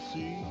on the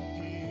sea.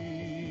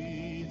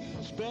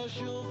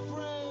 Special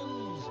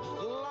friends,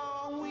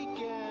 long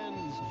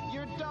weekends,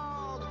 your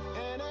dog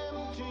and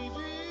MTV.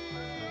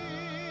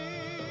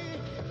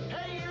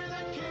 Hey, you're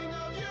the king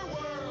of your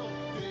world.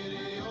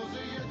 Videos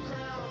of your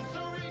crown,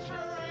 so reach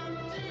for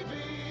MTV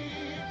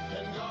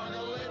and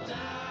gargle it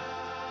down.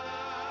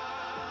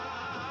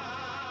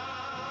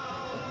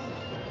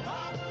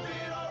 Pop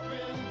it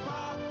open,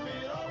 pop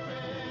it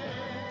open.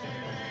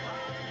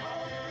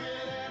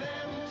 Open at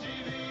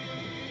MTV.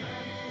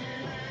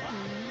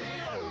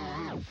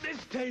 This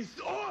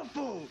tastes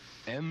awful.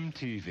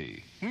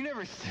 MTV. We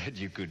never said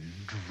you could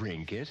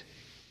drink it.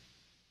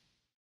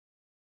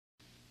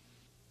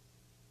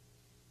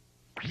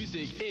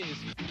 Music is.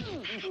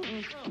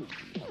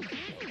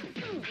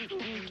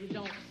 You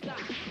don't stop.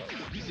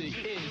 Music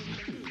is.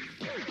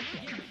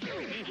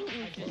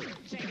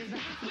 Check this out.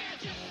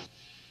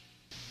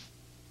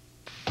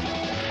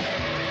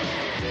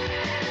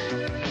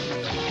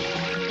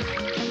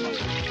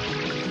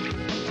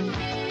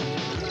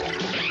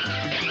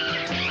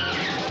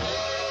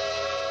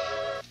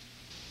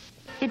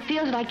 It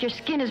feels like your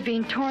skin is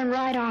being torn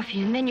right off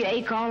you, and then you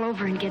ache all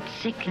over and get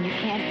sick and you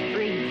can't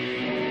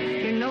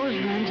breathe. Your nose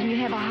runs and you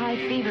have a high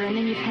fever, and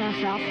then you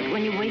pass out, but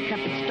when you wake up,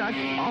 it starts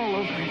all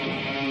over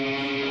again.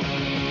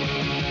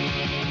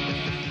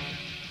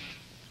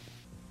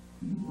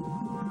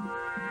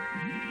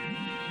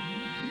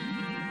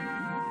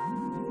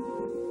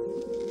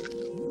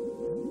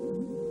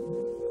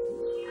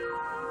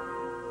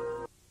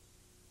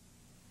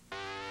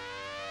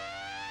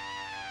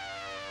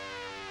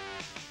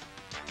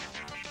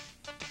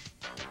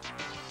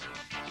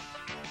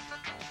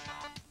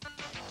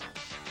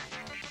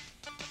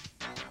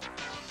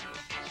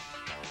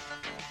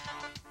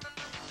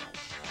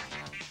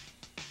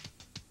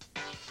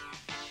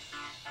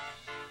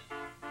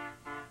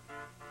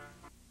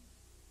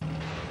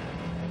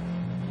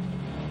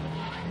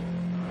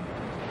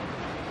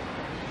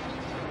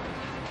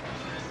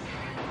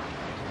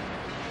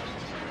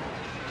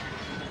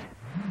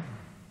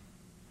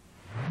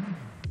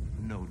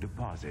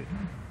 Deposit,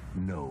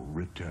 no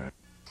return.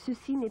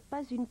 Ceci n'est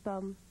pas une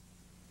pomme.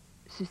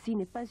 Ceci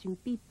n'est pas une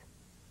pipe.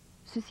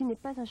 Ceci n'est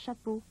pas un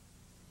chapeau.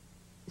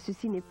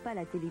 Ceci n'est pas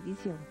la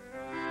télévision.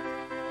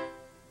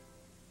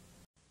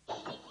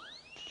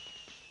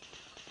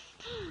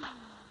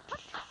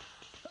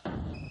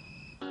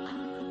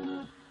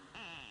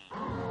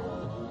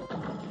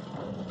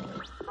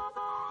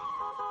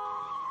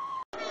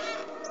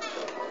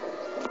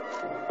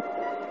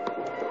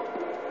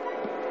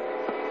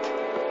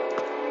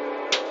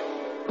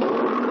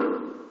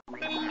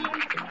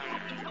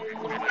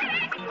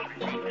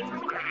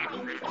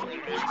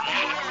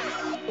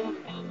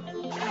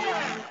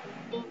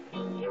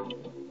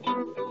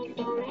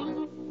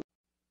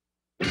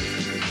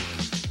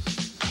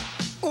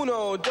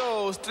 Uno,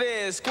 dos,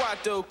 tres,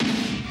 cuatro.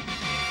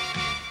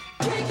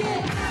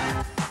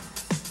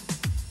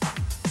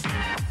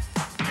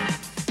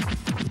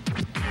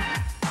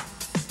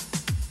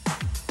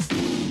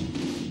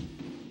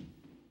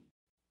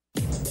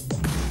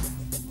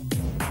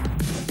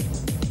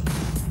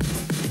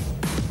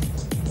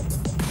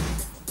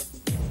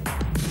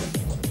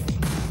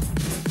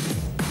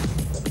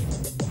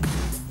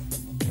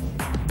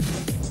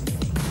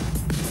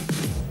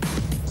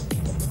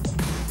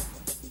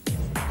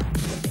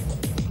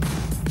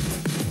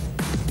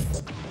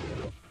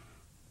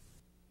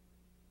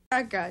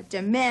 Circa,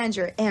 demand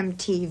your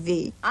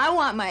MTV. I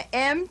want my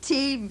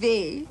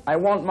MTV. I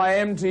want my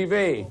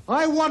MTV.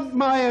 I want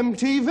my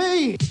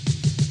MTV.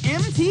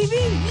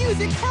 MTV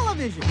Music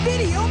Television.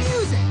 Video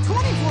music.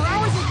 24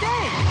 hours a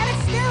day. And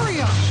it's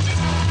stereo.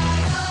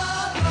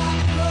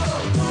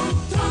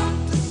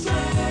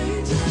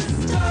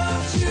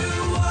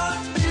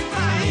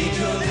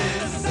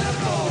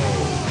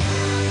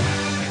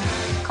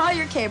 Call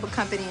your cable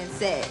company and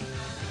say,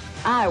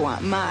 I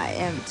want my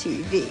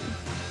MTV.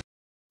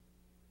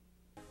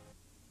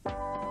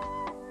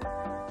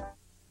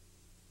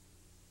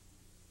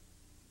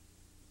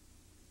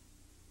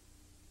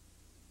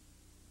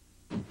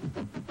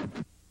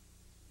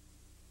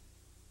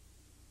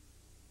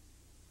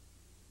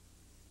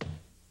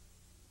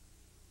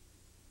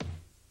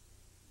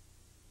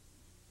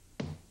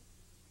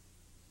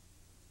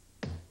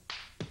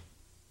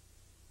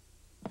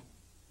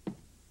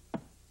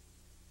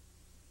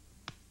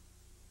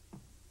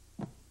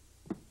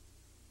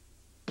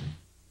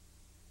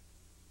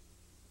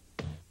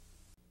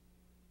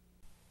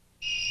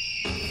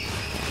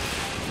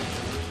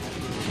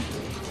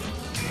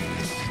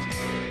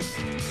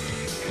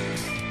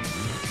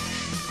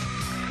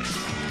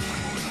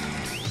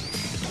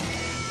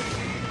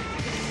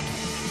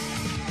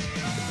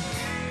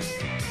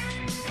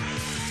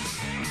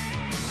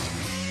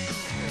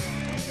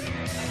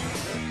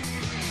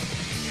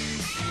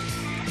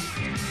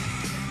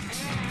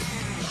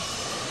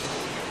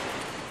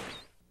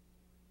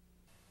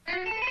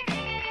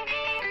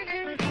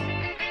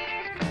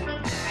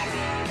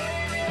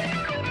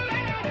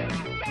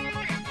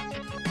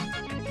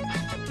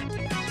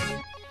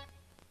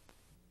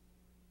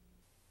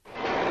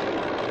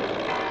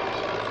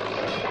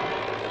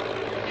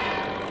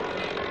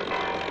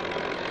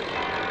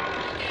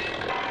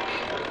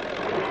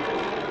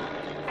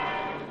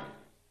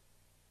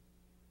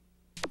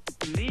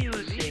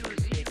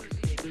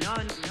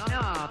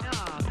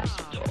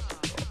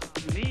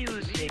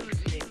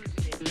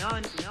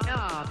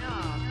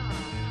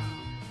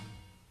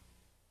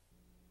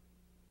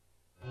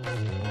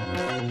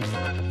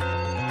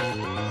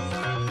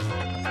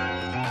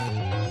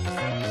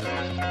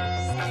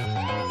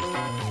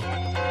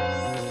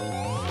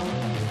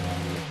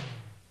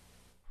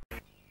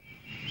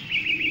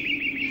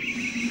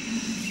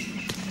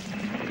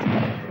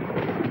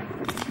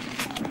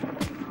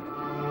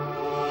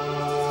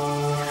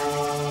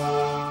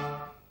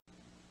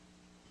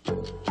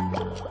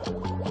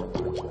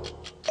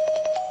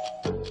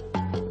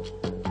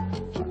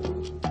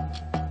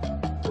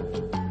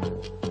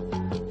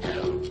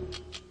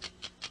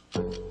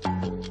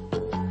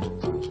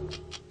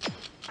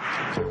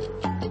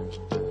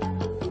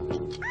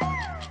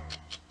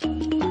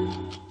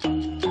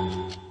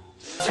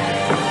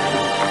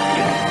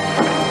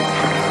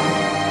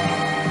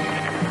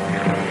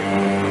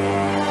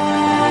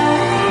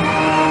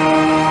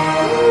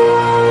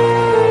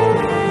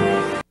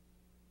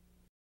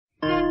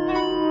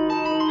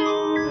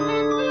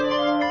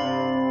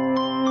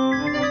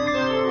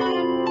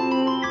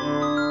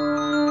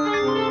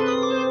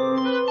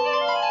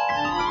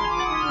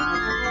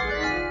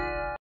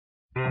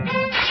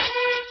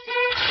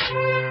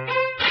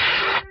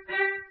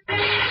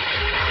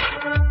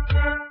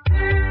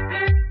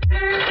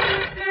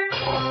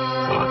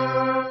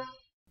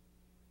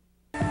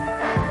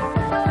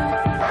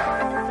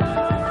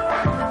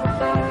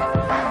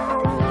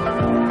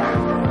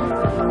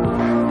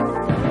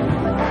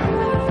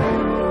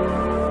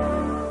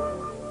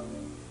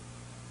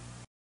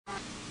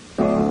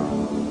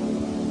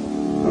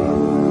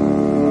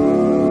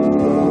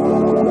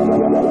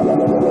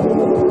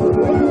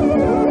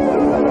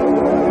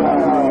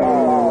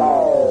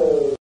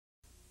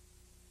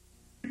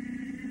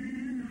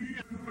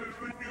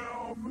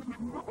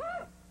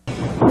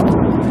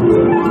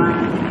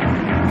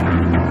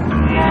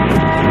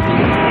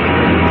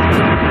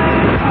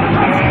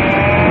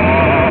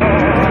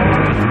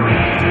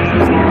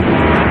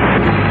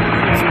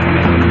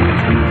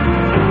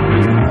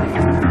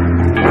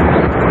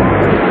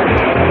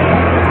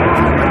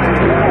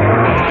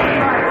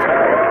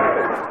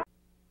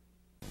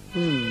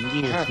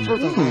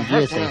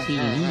 Yes, I see.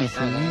 Yes, I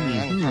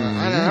see.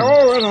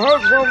 Oh, it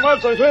hurts so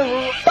much. I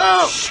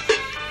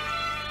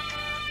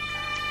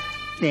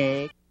think.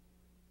 Nick.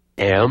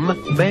 M.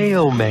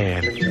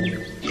 Mailman.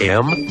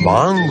 M.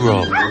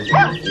 Mongrel.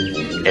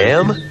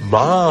 M.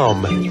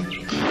 Mom.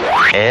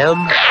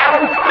 M.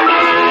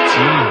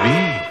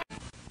 TV.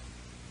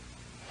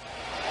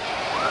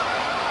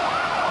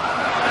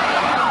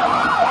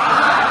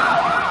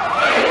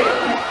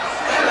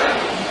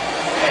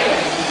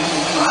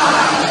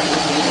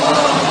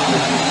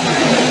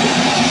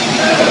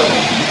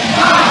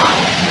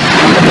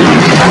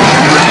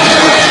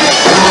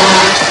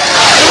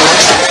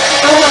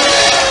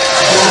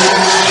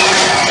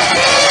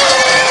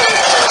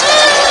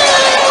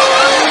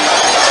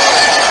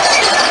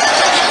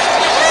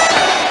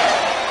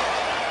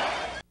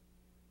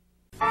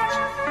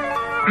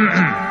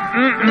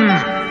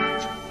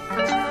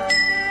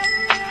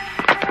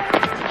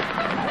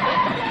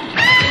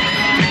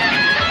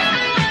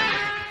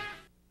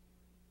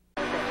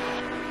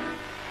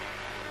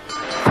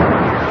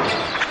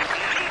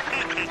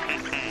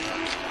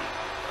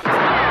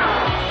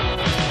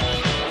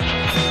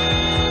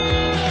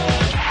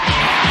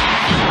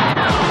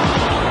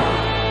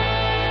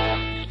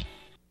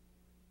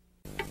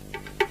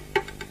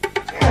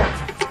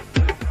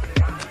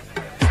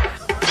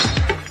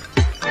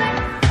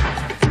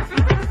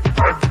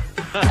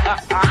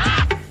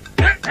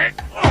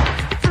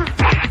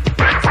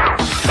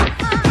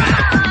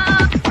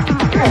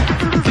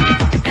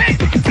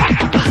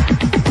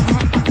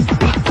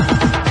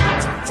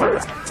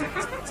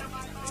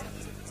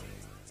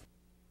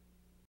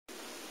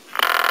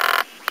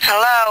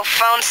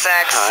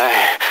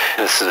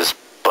 This is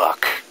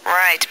Buck.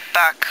 Right,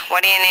 Buck.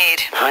 What do you need?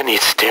 I need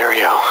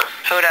stereo.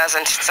 Who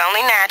doesn't? It's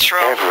only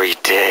natural. Every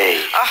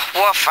day. Oh,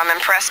 woof. I'm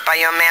impressed by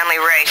your manly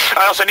rate.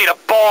 I also need a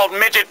bald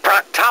midget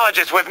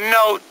proctologist with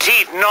no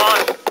teeth,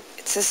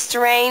 It's a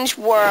strange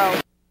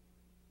world.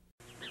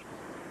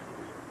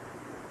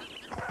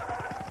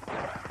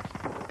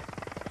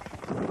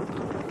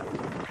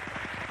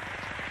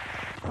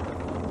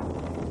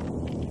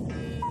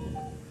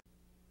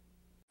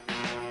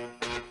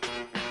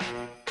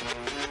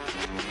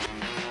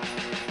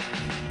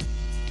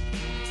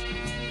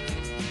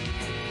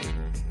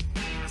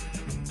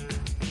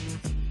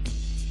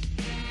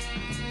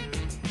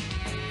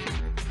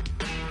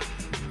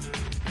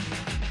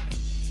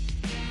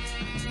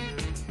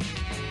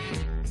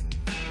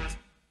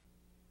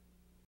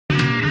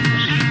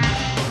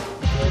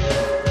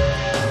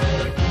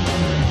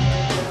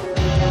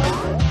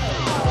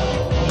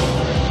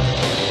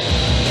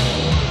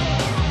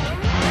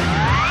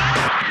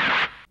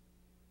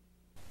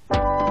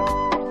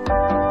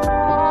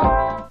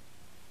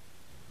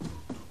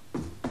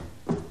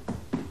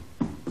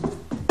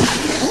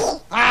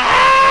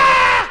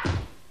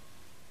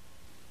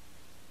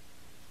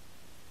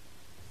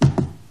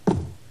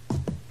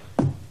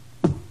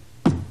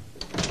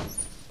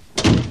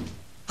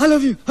 I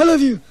love you. I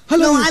love you. I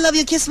love No, you. I love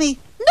you. Kiss me.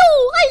 No,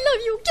 I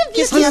love you. Give me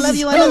Kiss a me. I kiss. love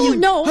you. I love you.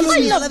 No, Kiss I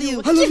me. I love love you.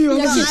 you. I love you. Give me a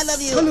I love you. kiss. I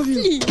love you. I love you.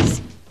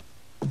 Please.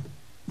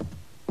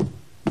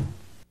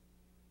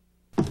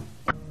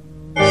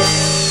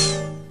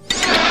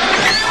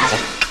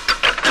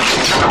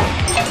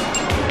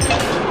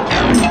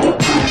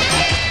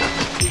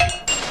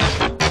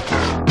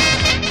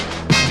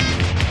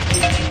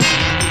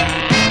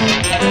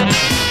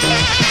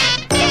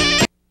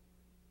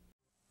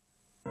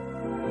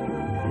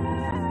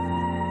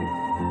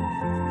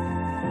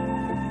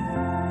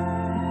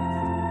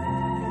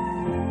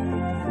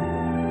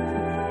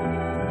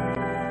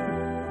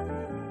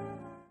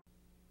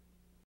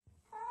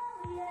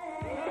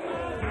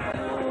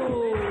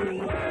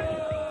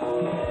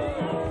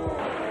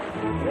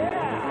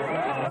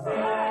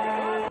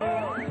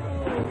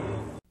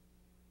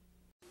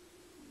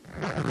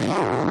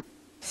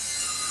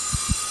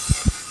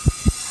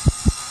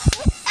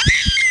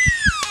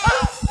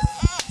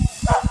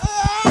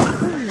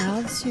 Who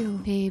loves you,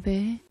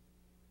 baby?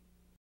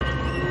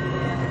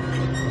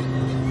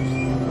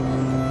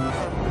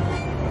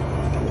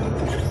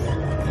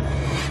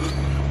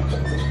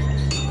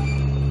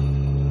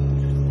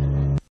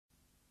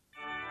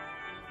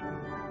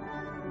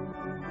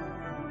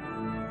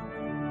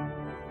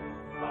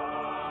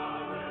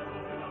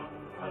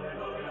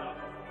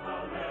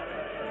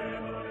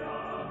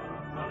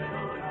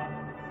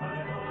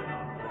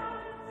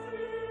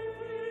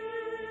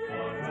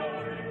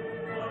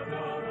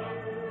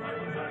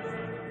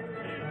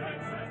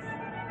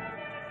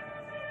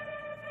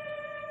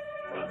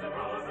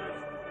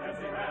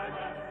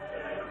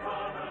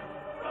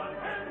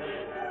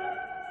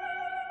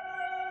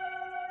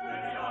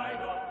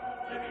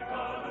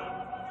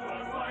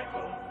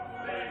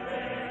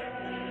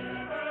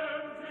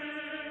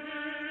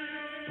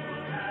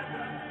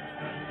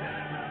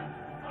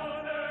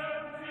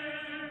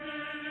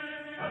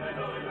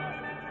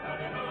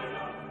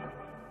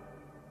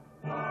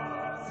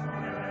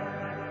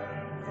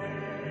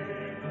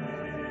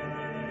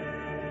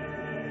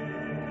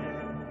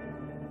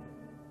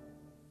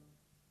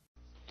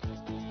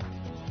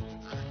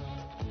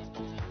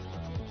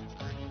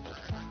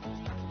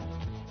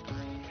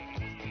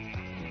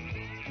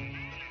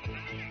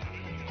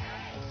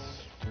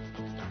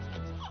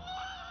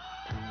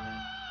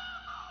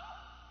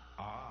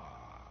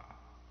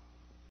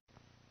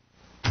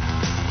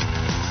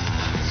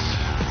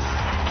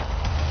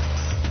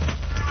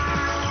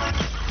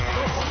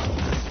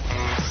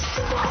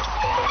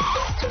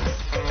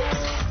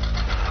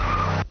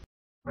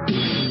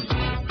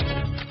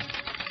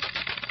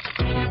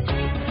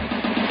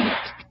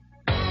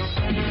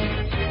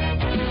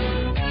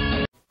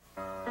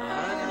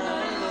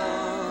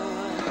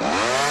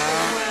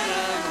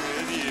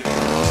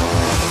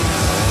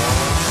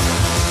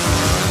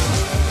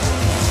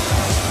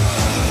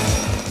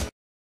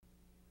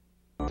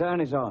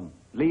 Turn it on.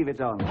 Leave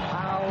it on.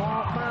 I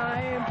want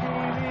my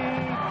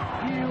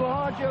MTV. You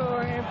want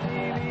your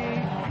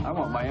MTV. I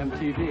want my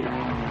MTV.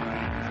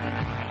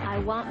 I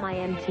want my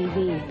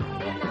MTV.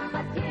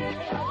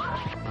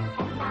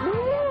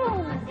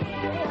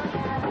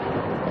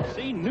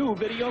 See new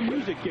video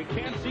music you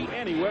can't see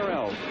anywhere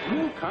else.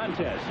 New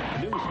contests,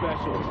 new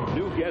specials,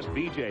 new guest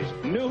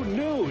VJs, new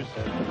news.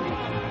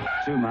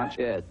 Too much?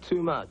 Yeah,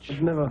 too much.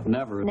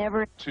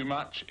 Never. Too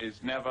much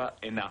is never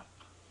enough.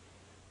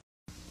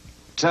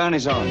 Turn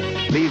it on.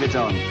 Leave it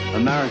on.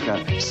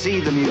 America, see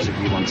the music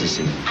you want to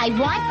see. I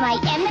want my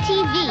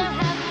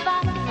MTV.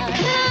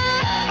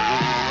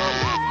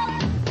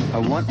 I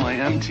want my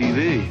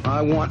MTV.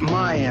 I want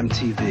my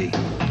MTV.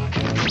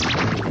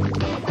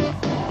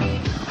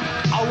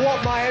 I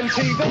want my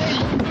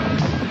MTV.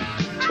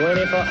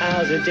 24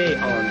 hours a day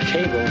on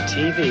cable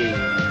TV.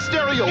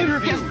 Stereo,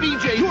 guest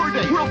DJ, tour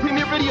day, world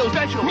premiere video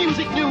special,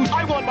 music news.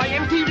 I want my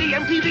MTV,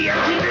 MTV,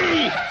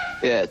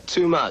 MTV! Yeah,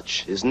 too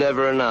much is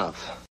never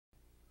enough.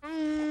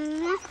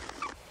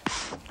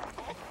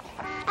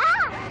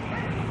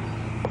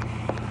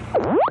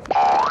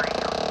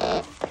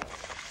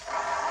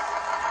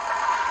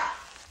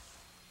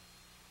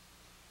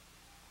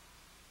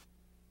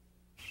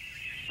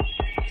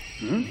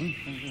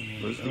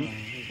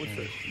 What's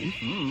this?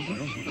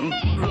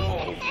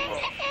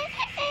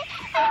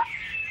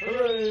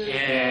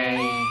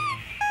 Yay.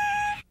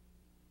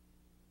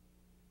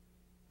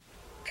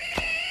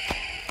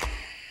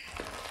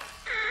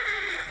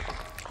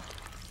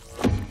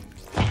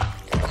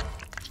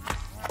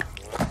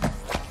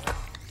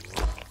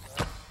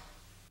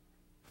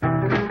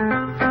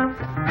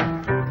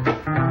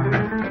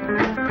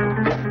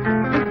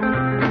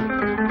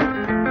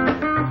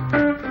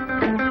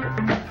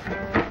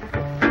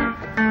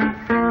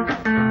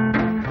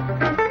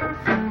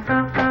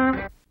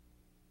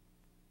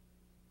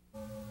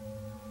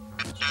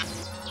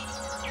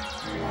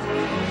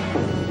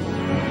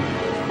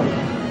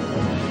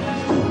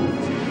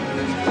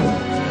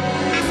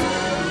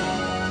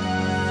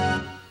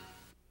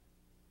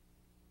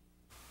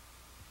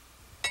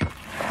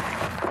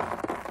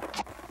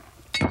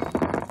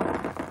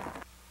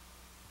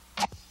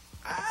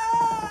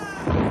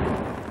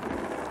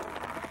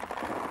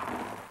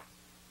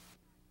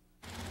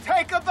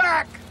 Take her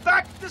back!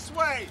 Back this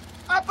way!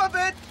 Up a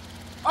bit!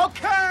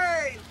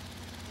 Okay!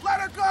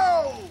 Let her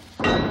go!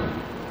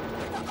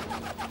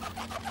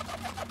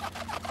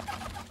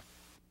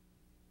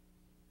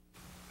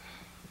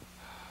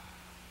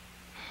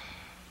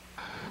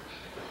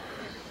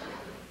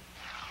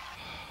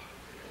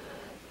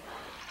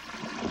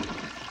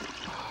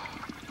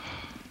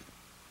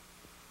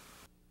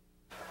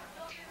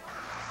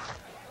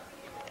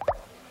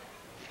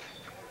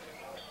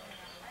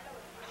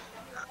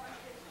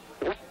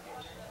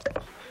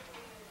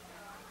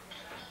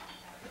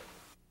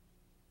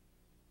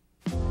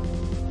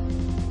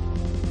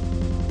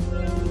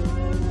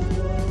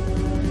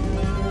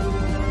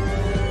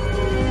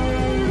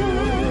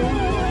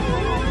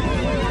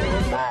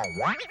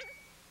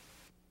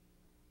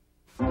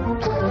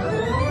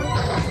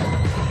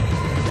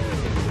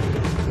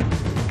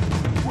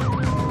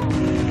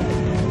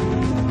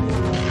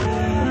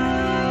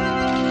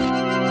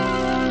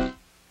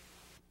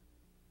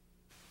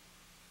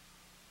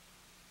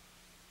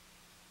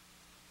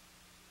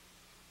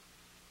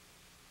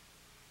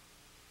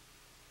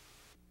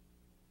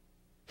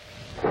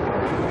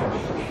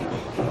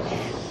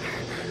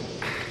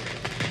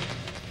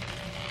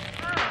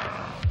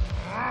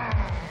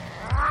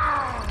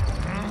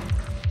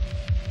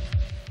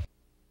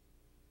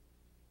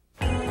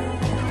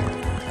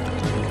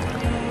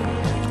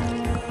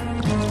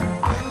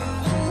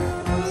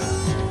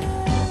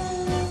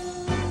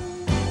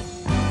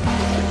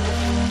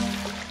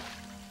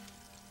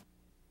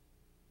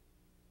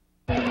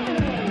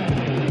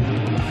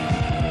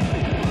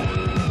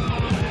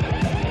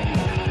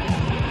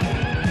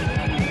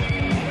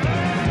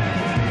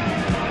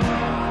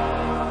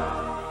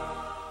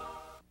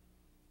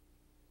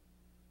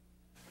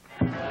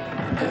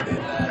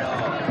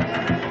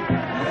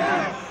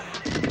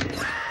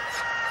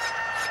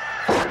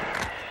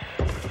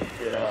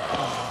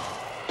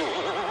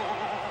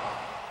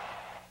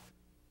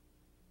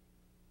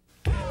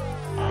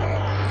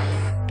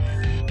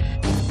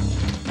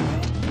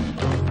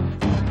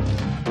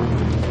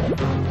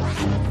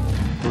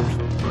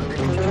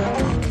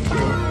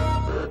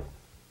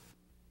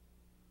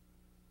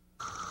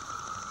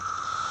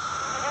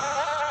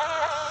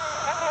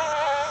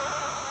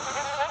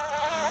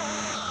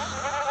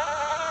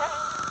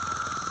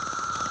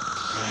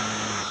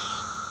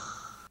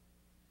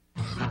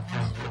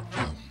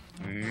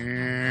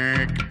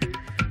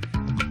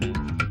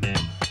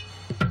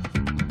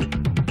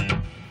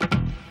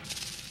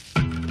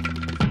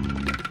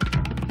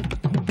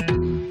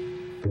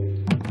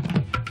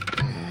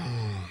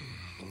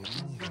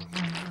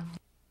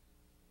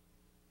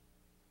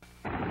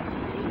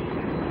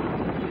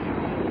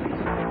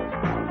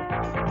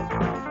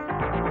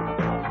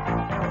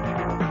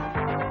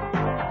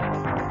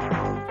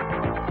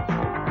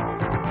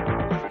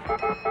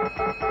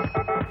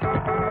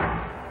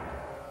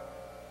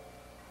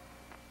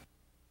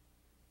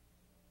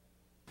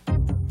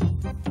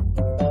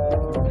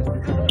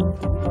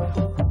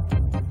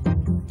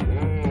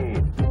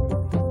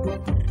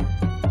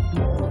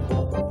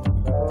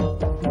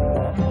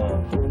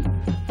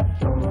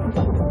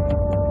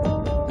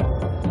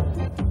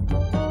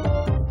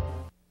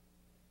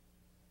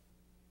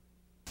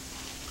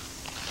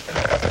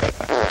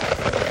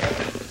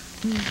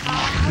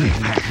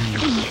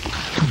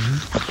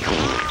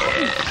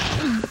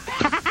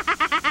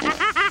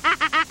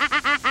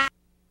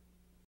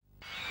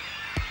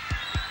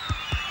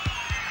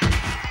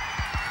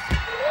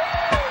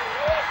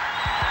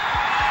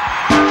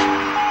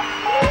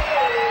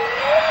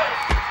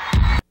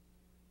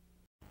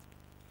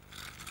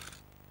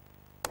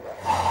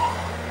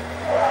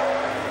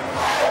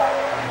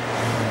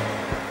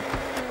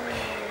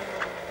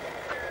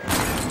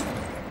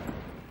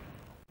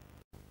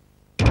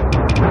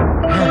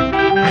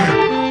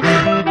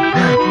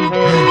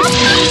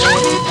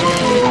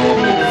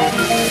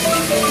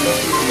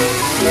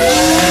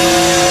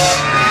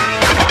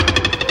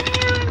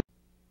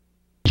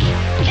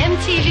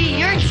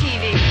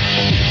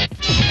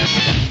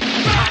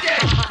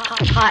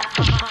 hot,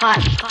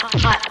 hot,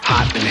 hot.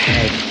 Hot in the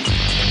head.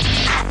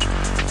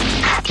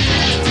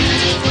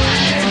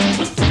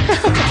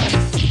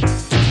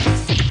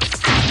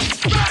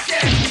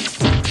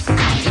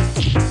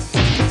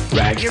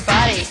 Rag your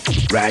body.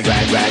 Rag,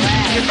 rag, rag.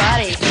 Rag your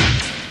body.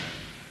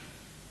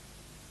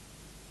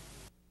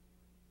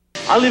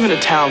 I live in a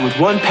town with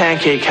one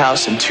pancake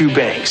house and 2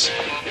 banks.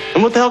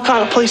 And what the hell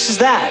kind of place is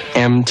that?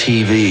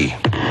 MTV.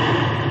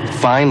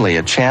 Finally,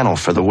 a channel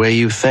for the way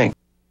you think.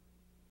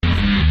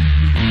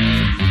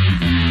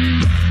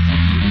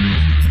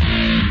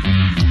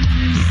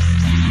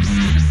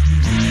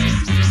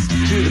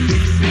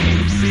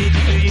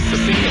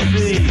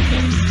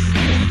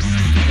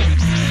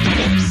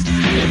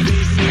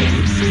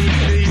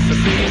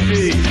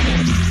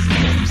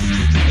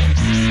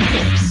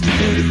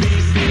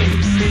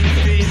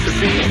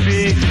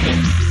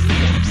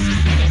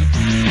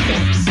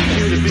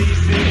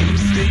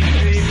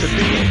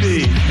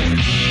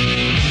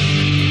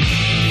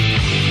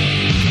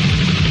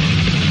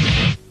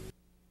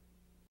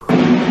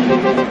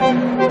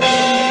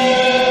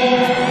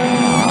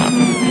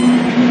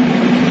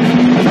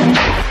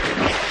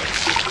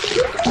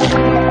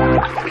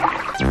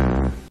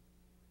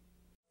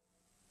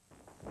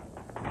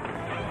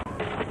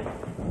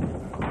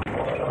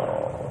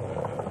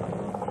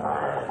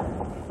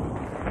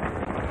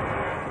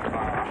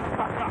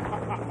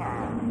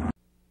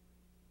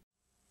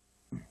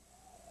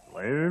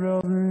 Lady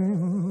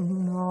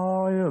Belgreen,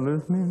 are you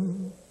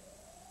listening?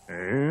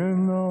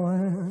 In the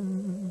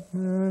land,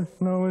 the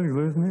snow is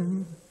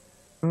glistening.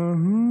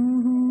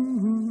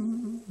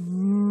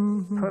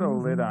 Put a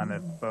lid on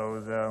it,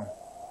 bozo.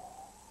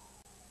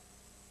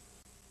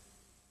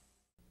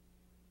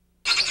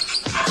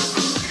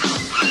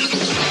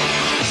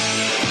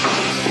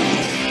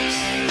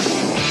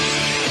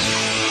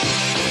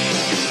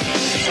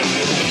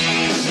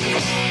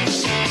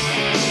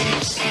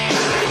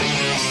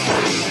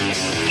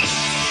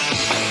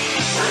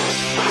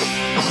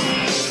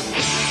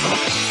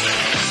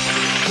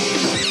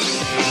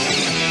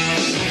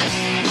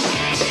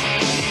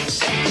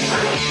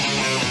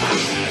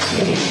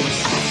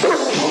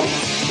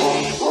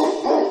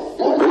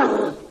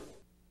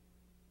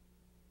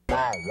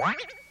 What?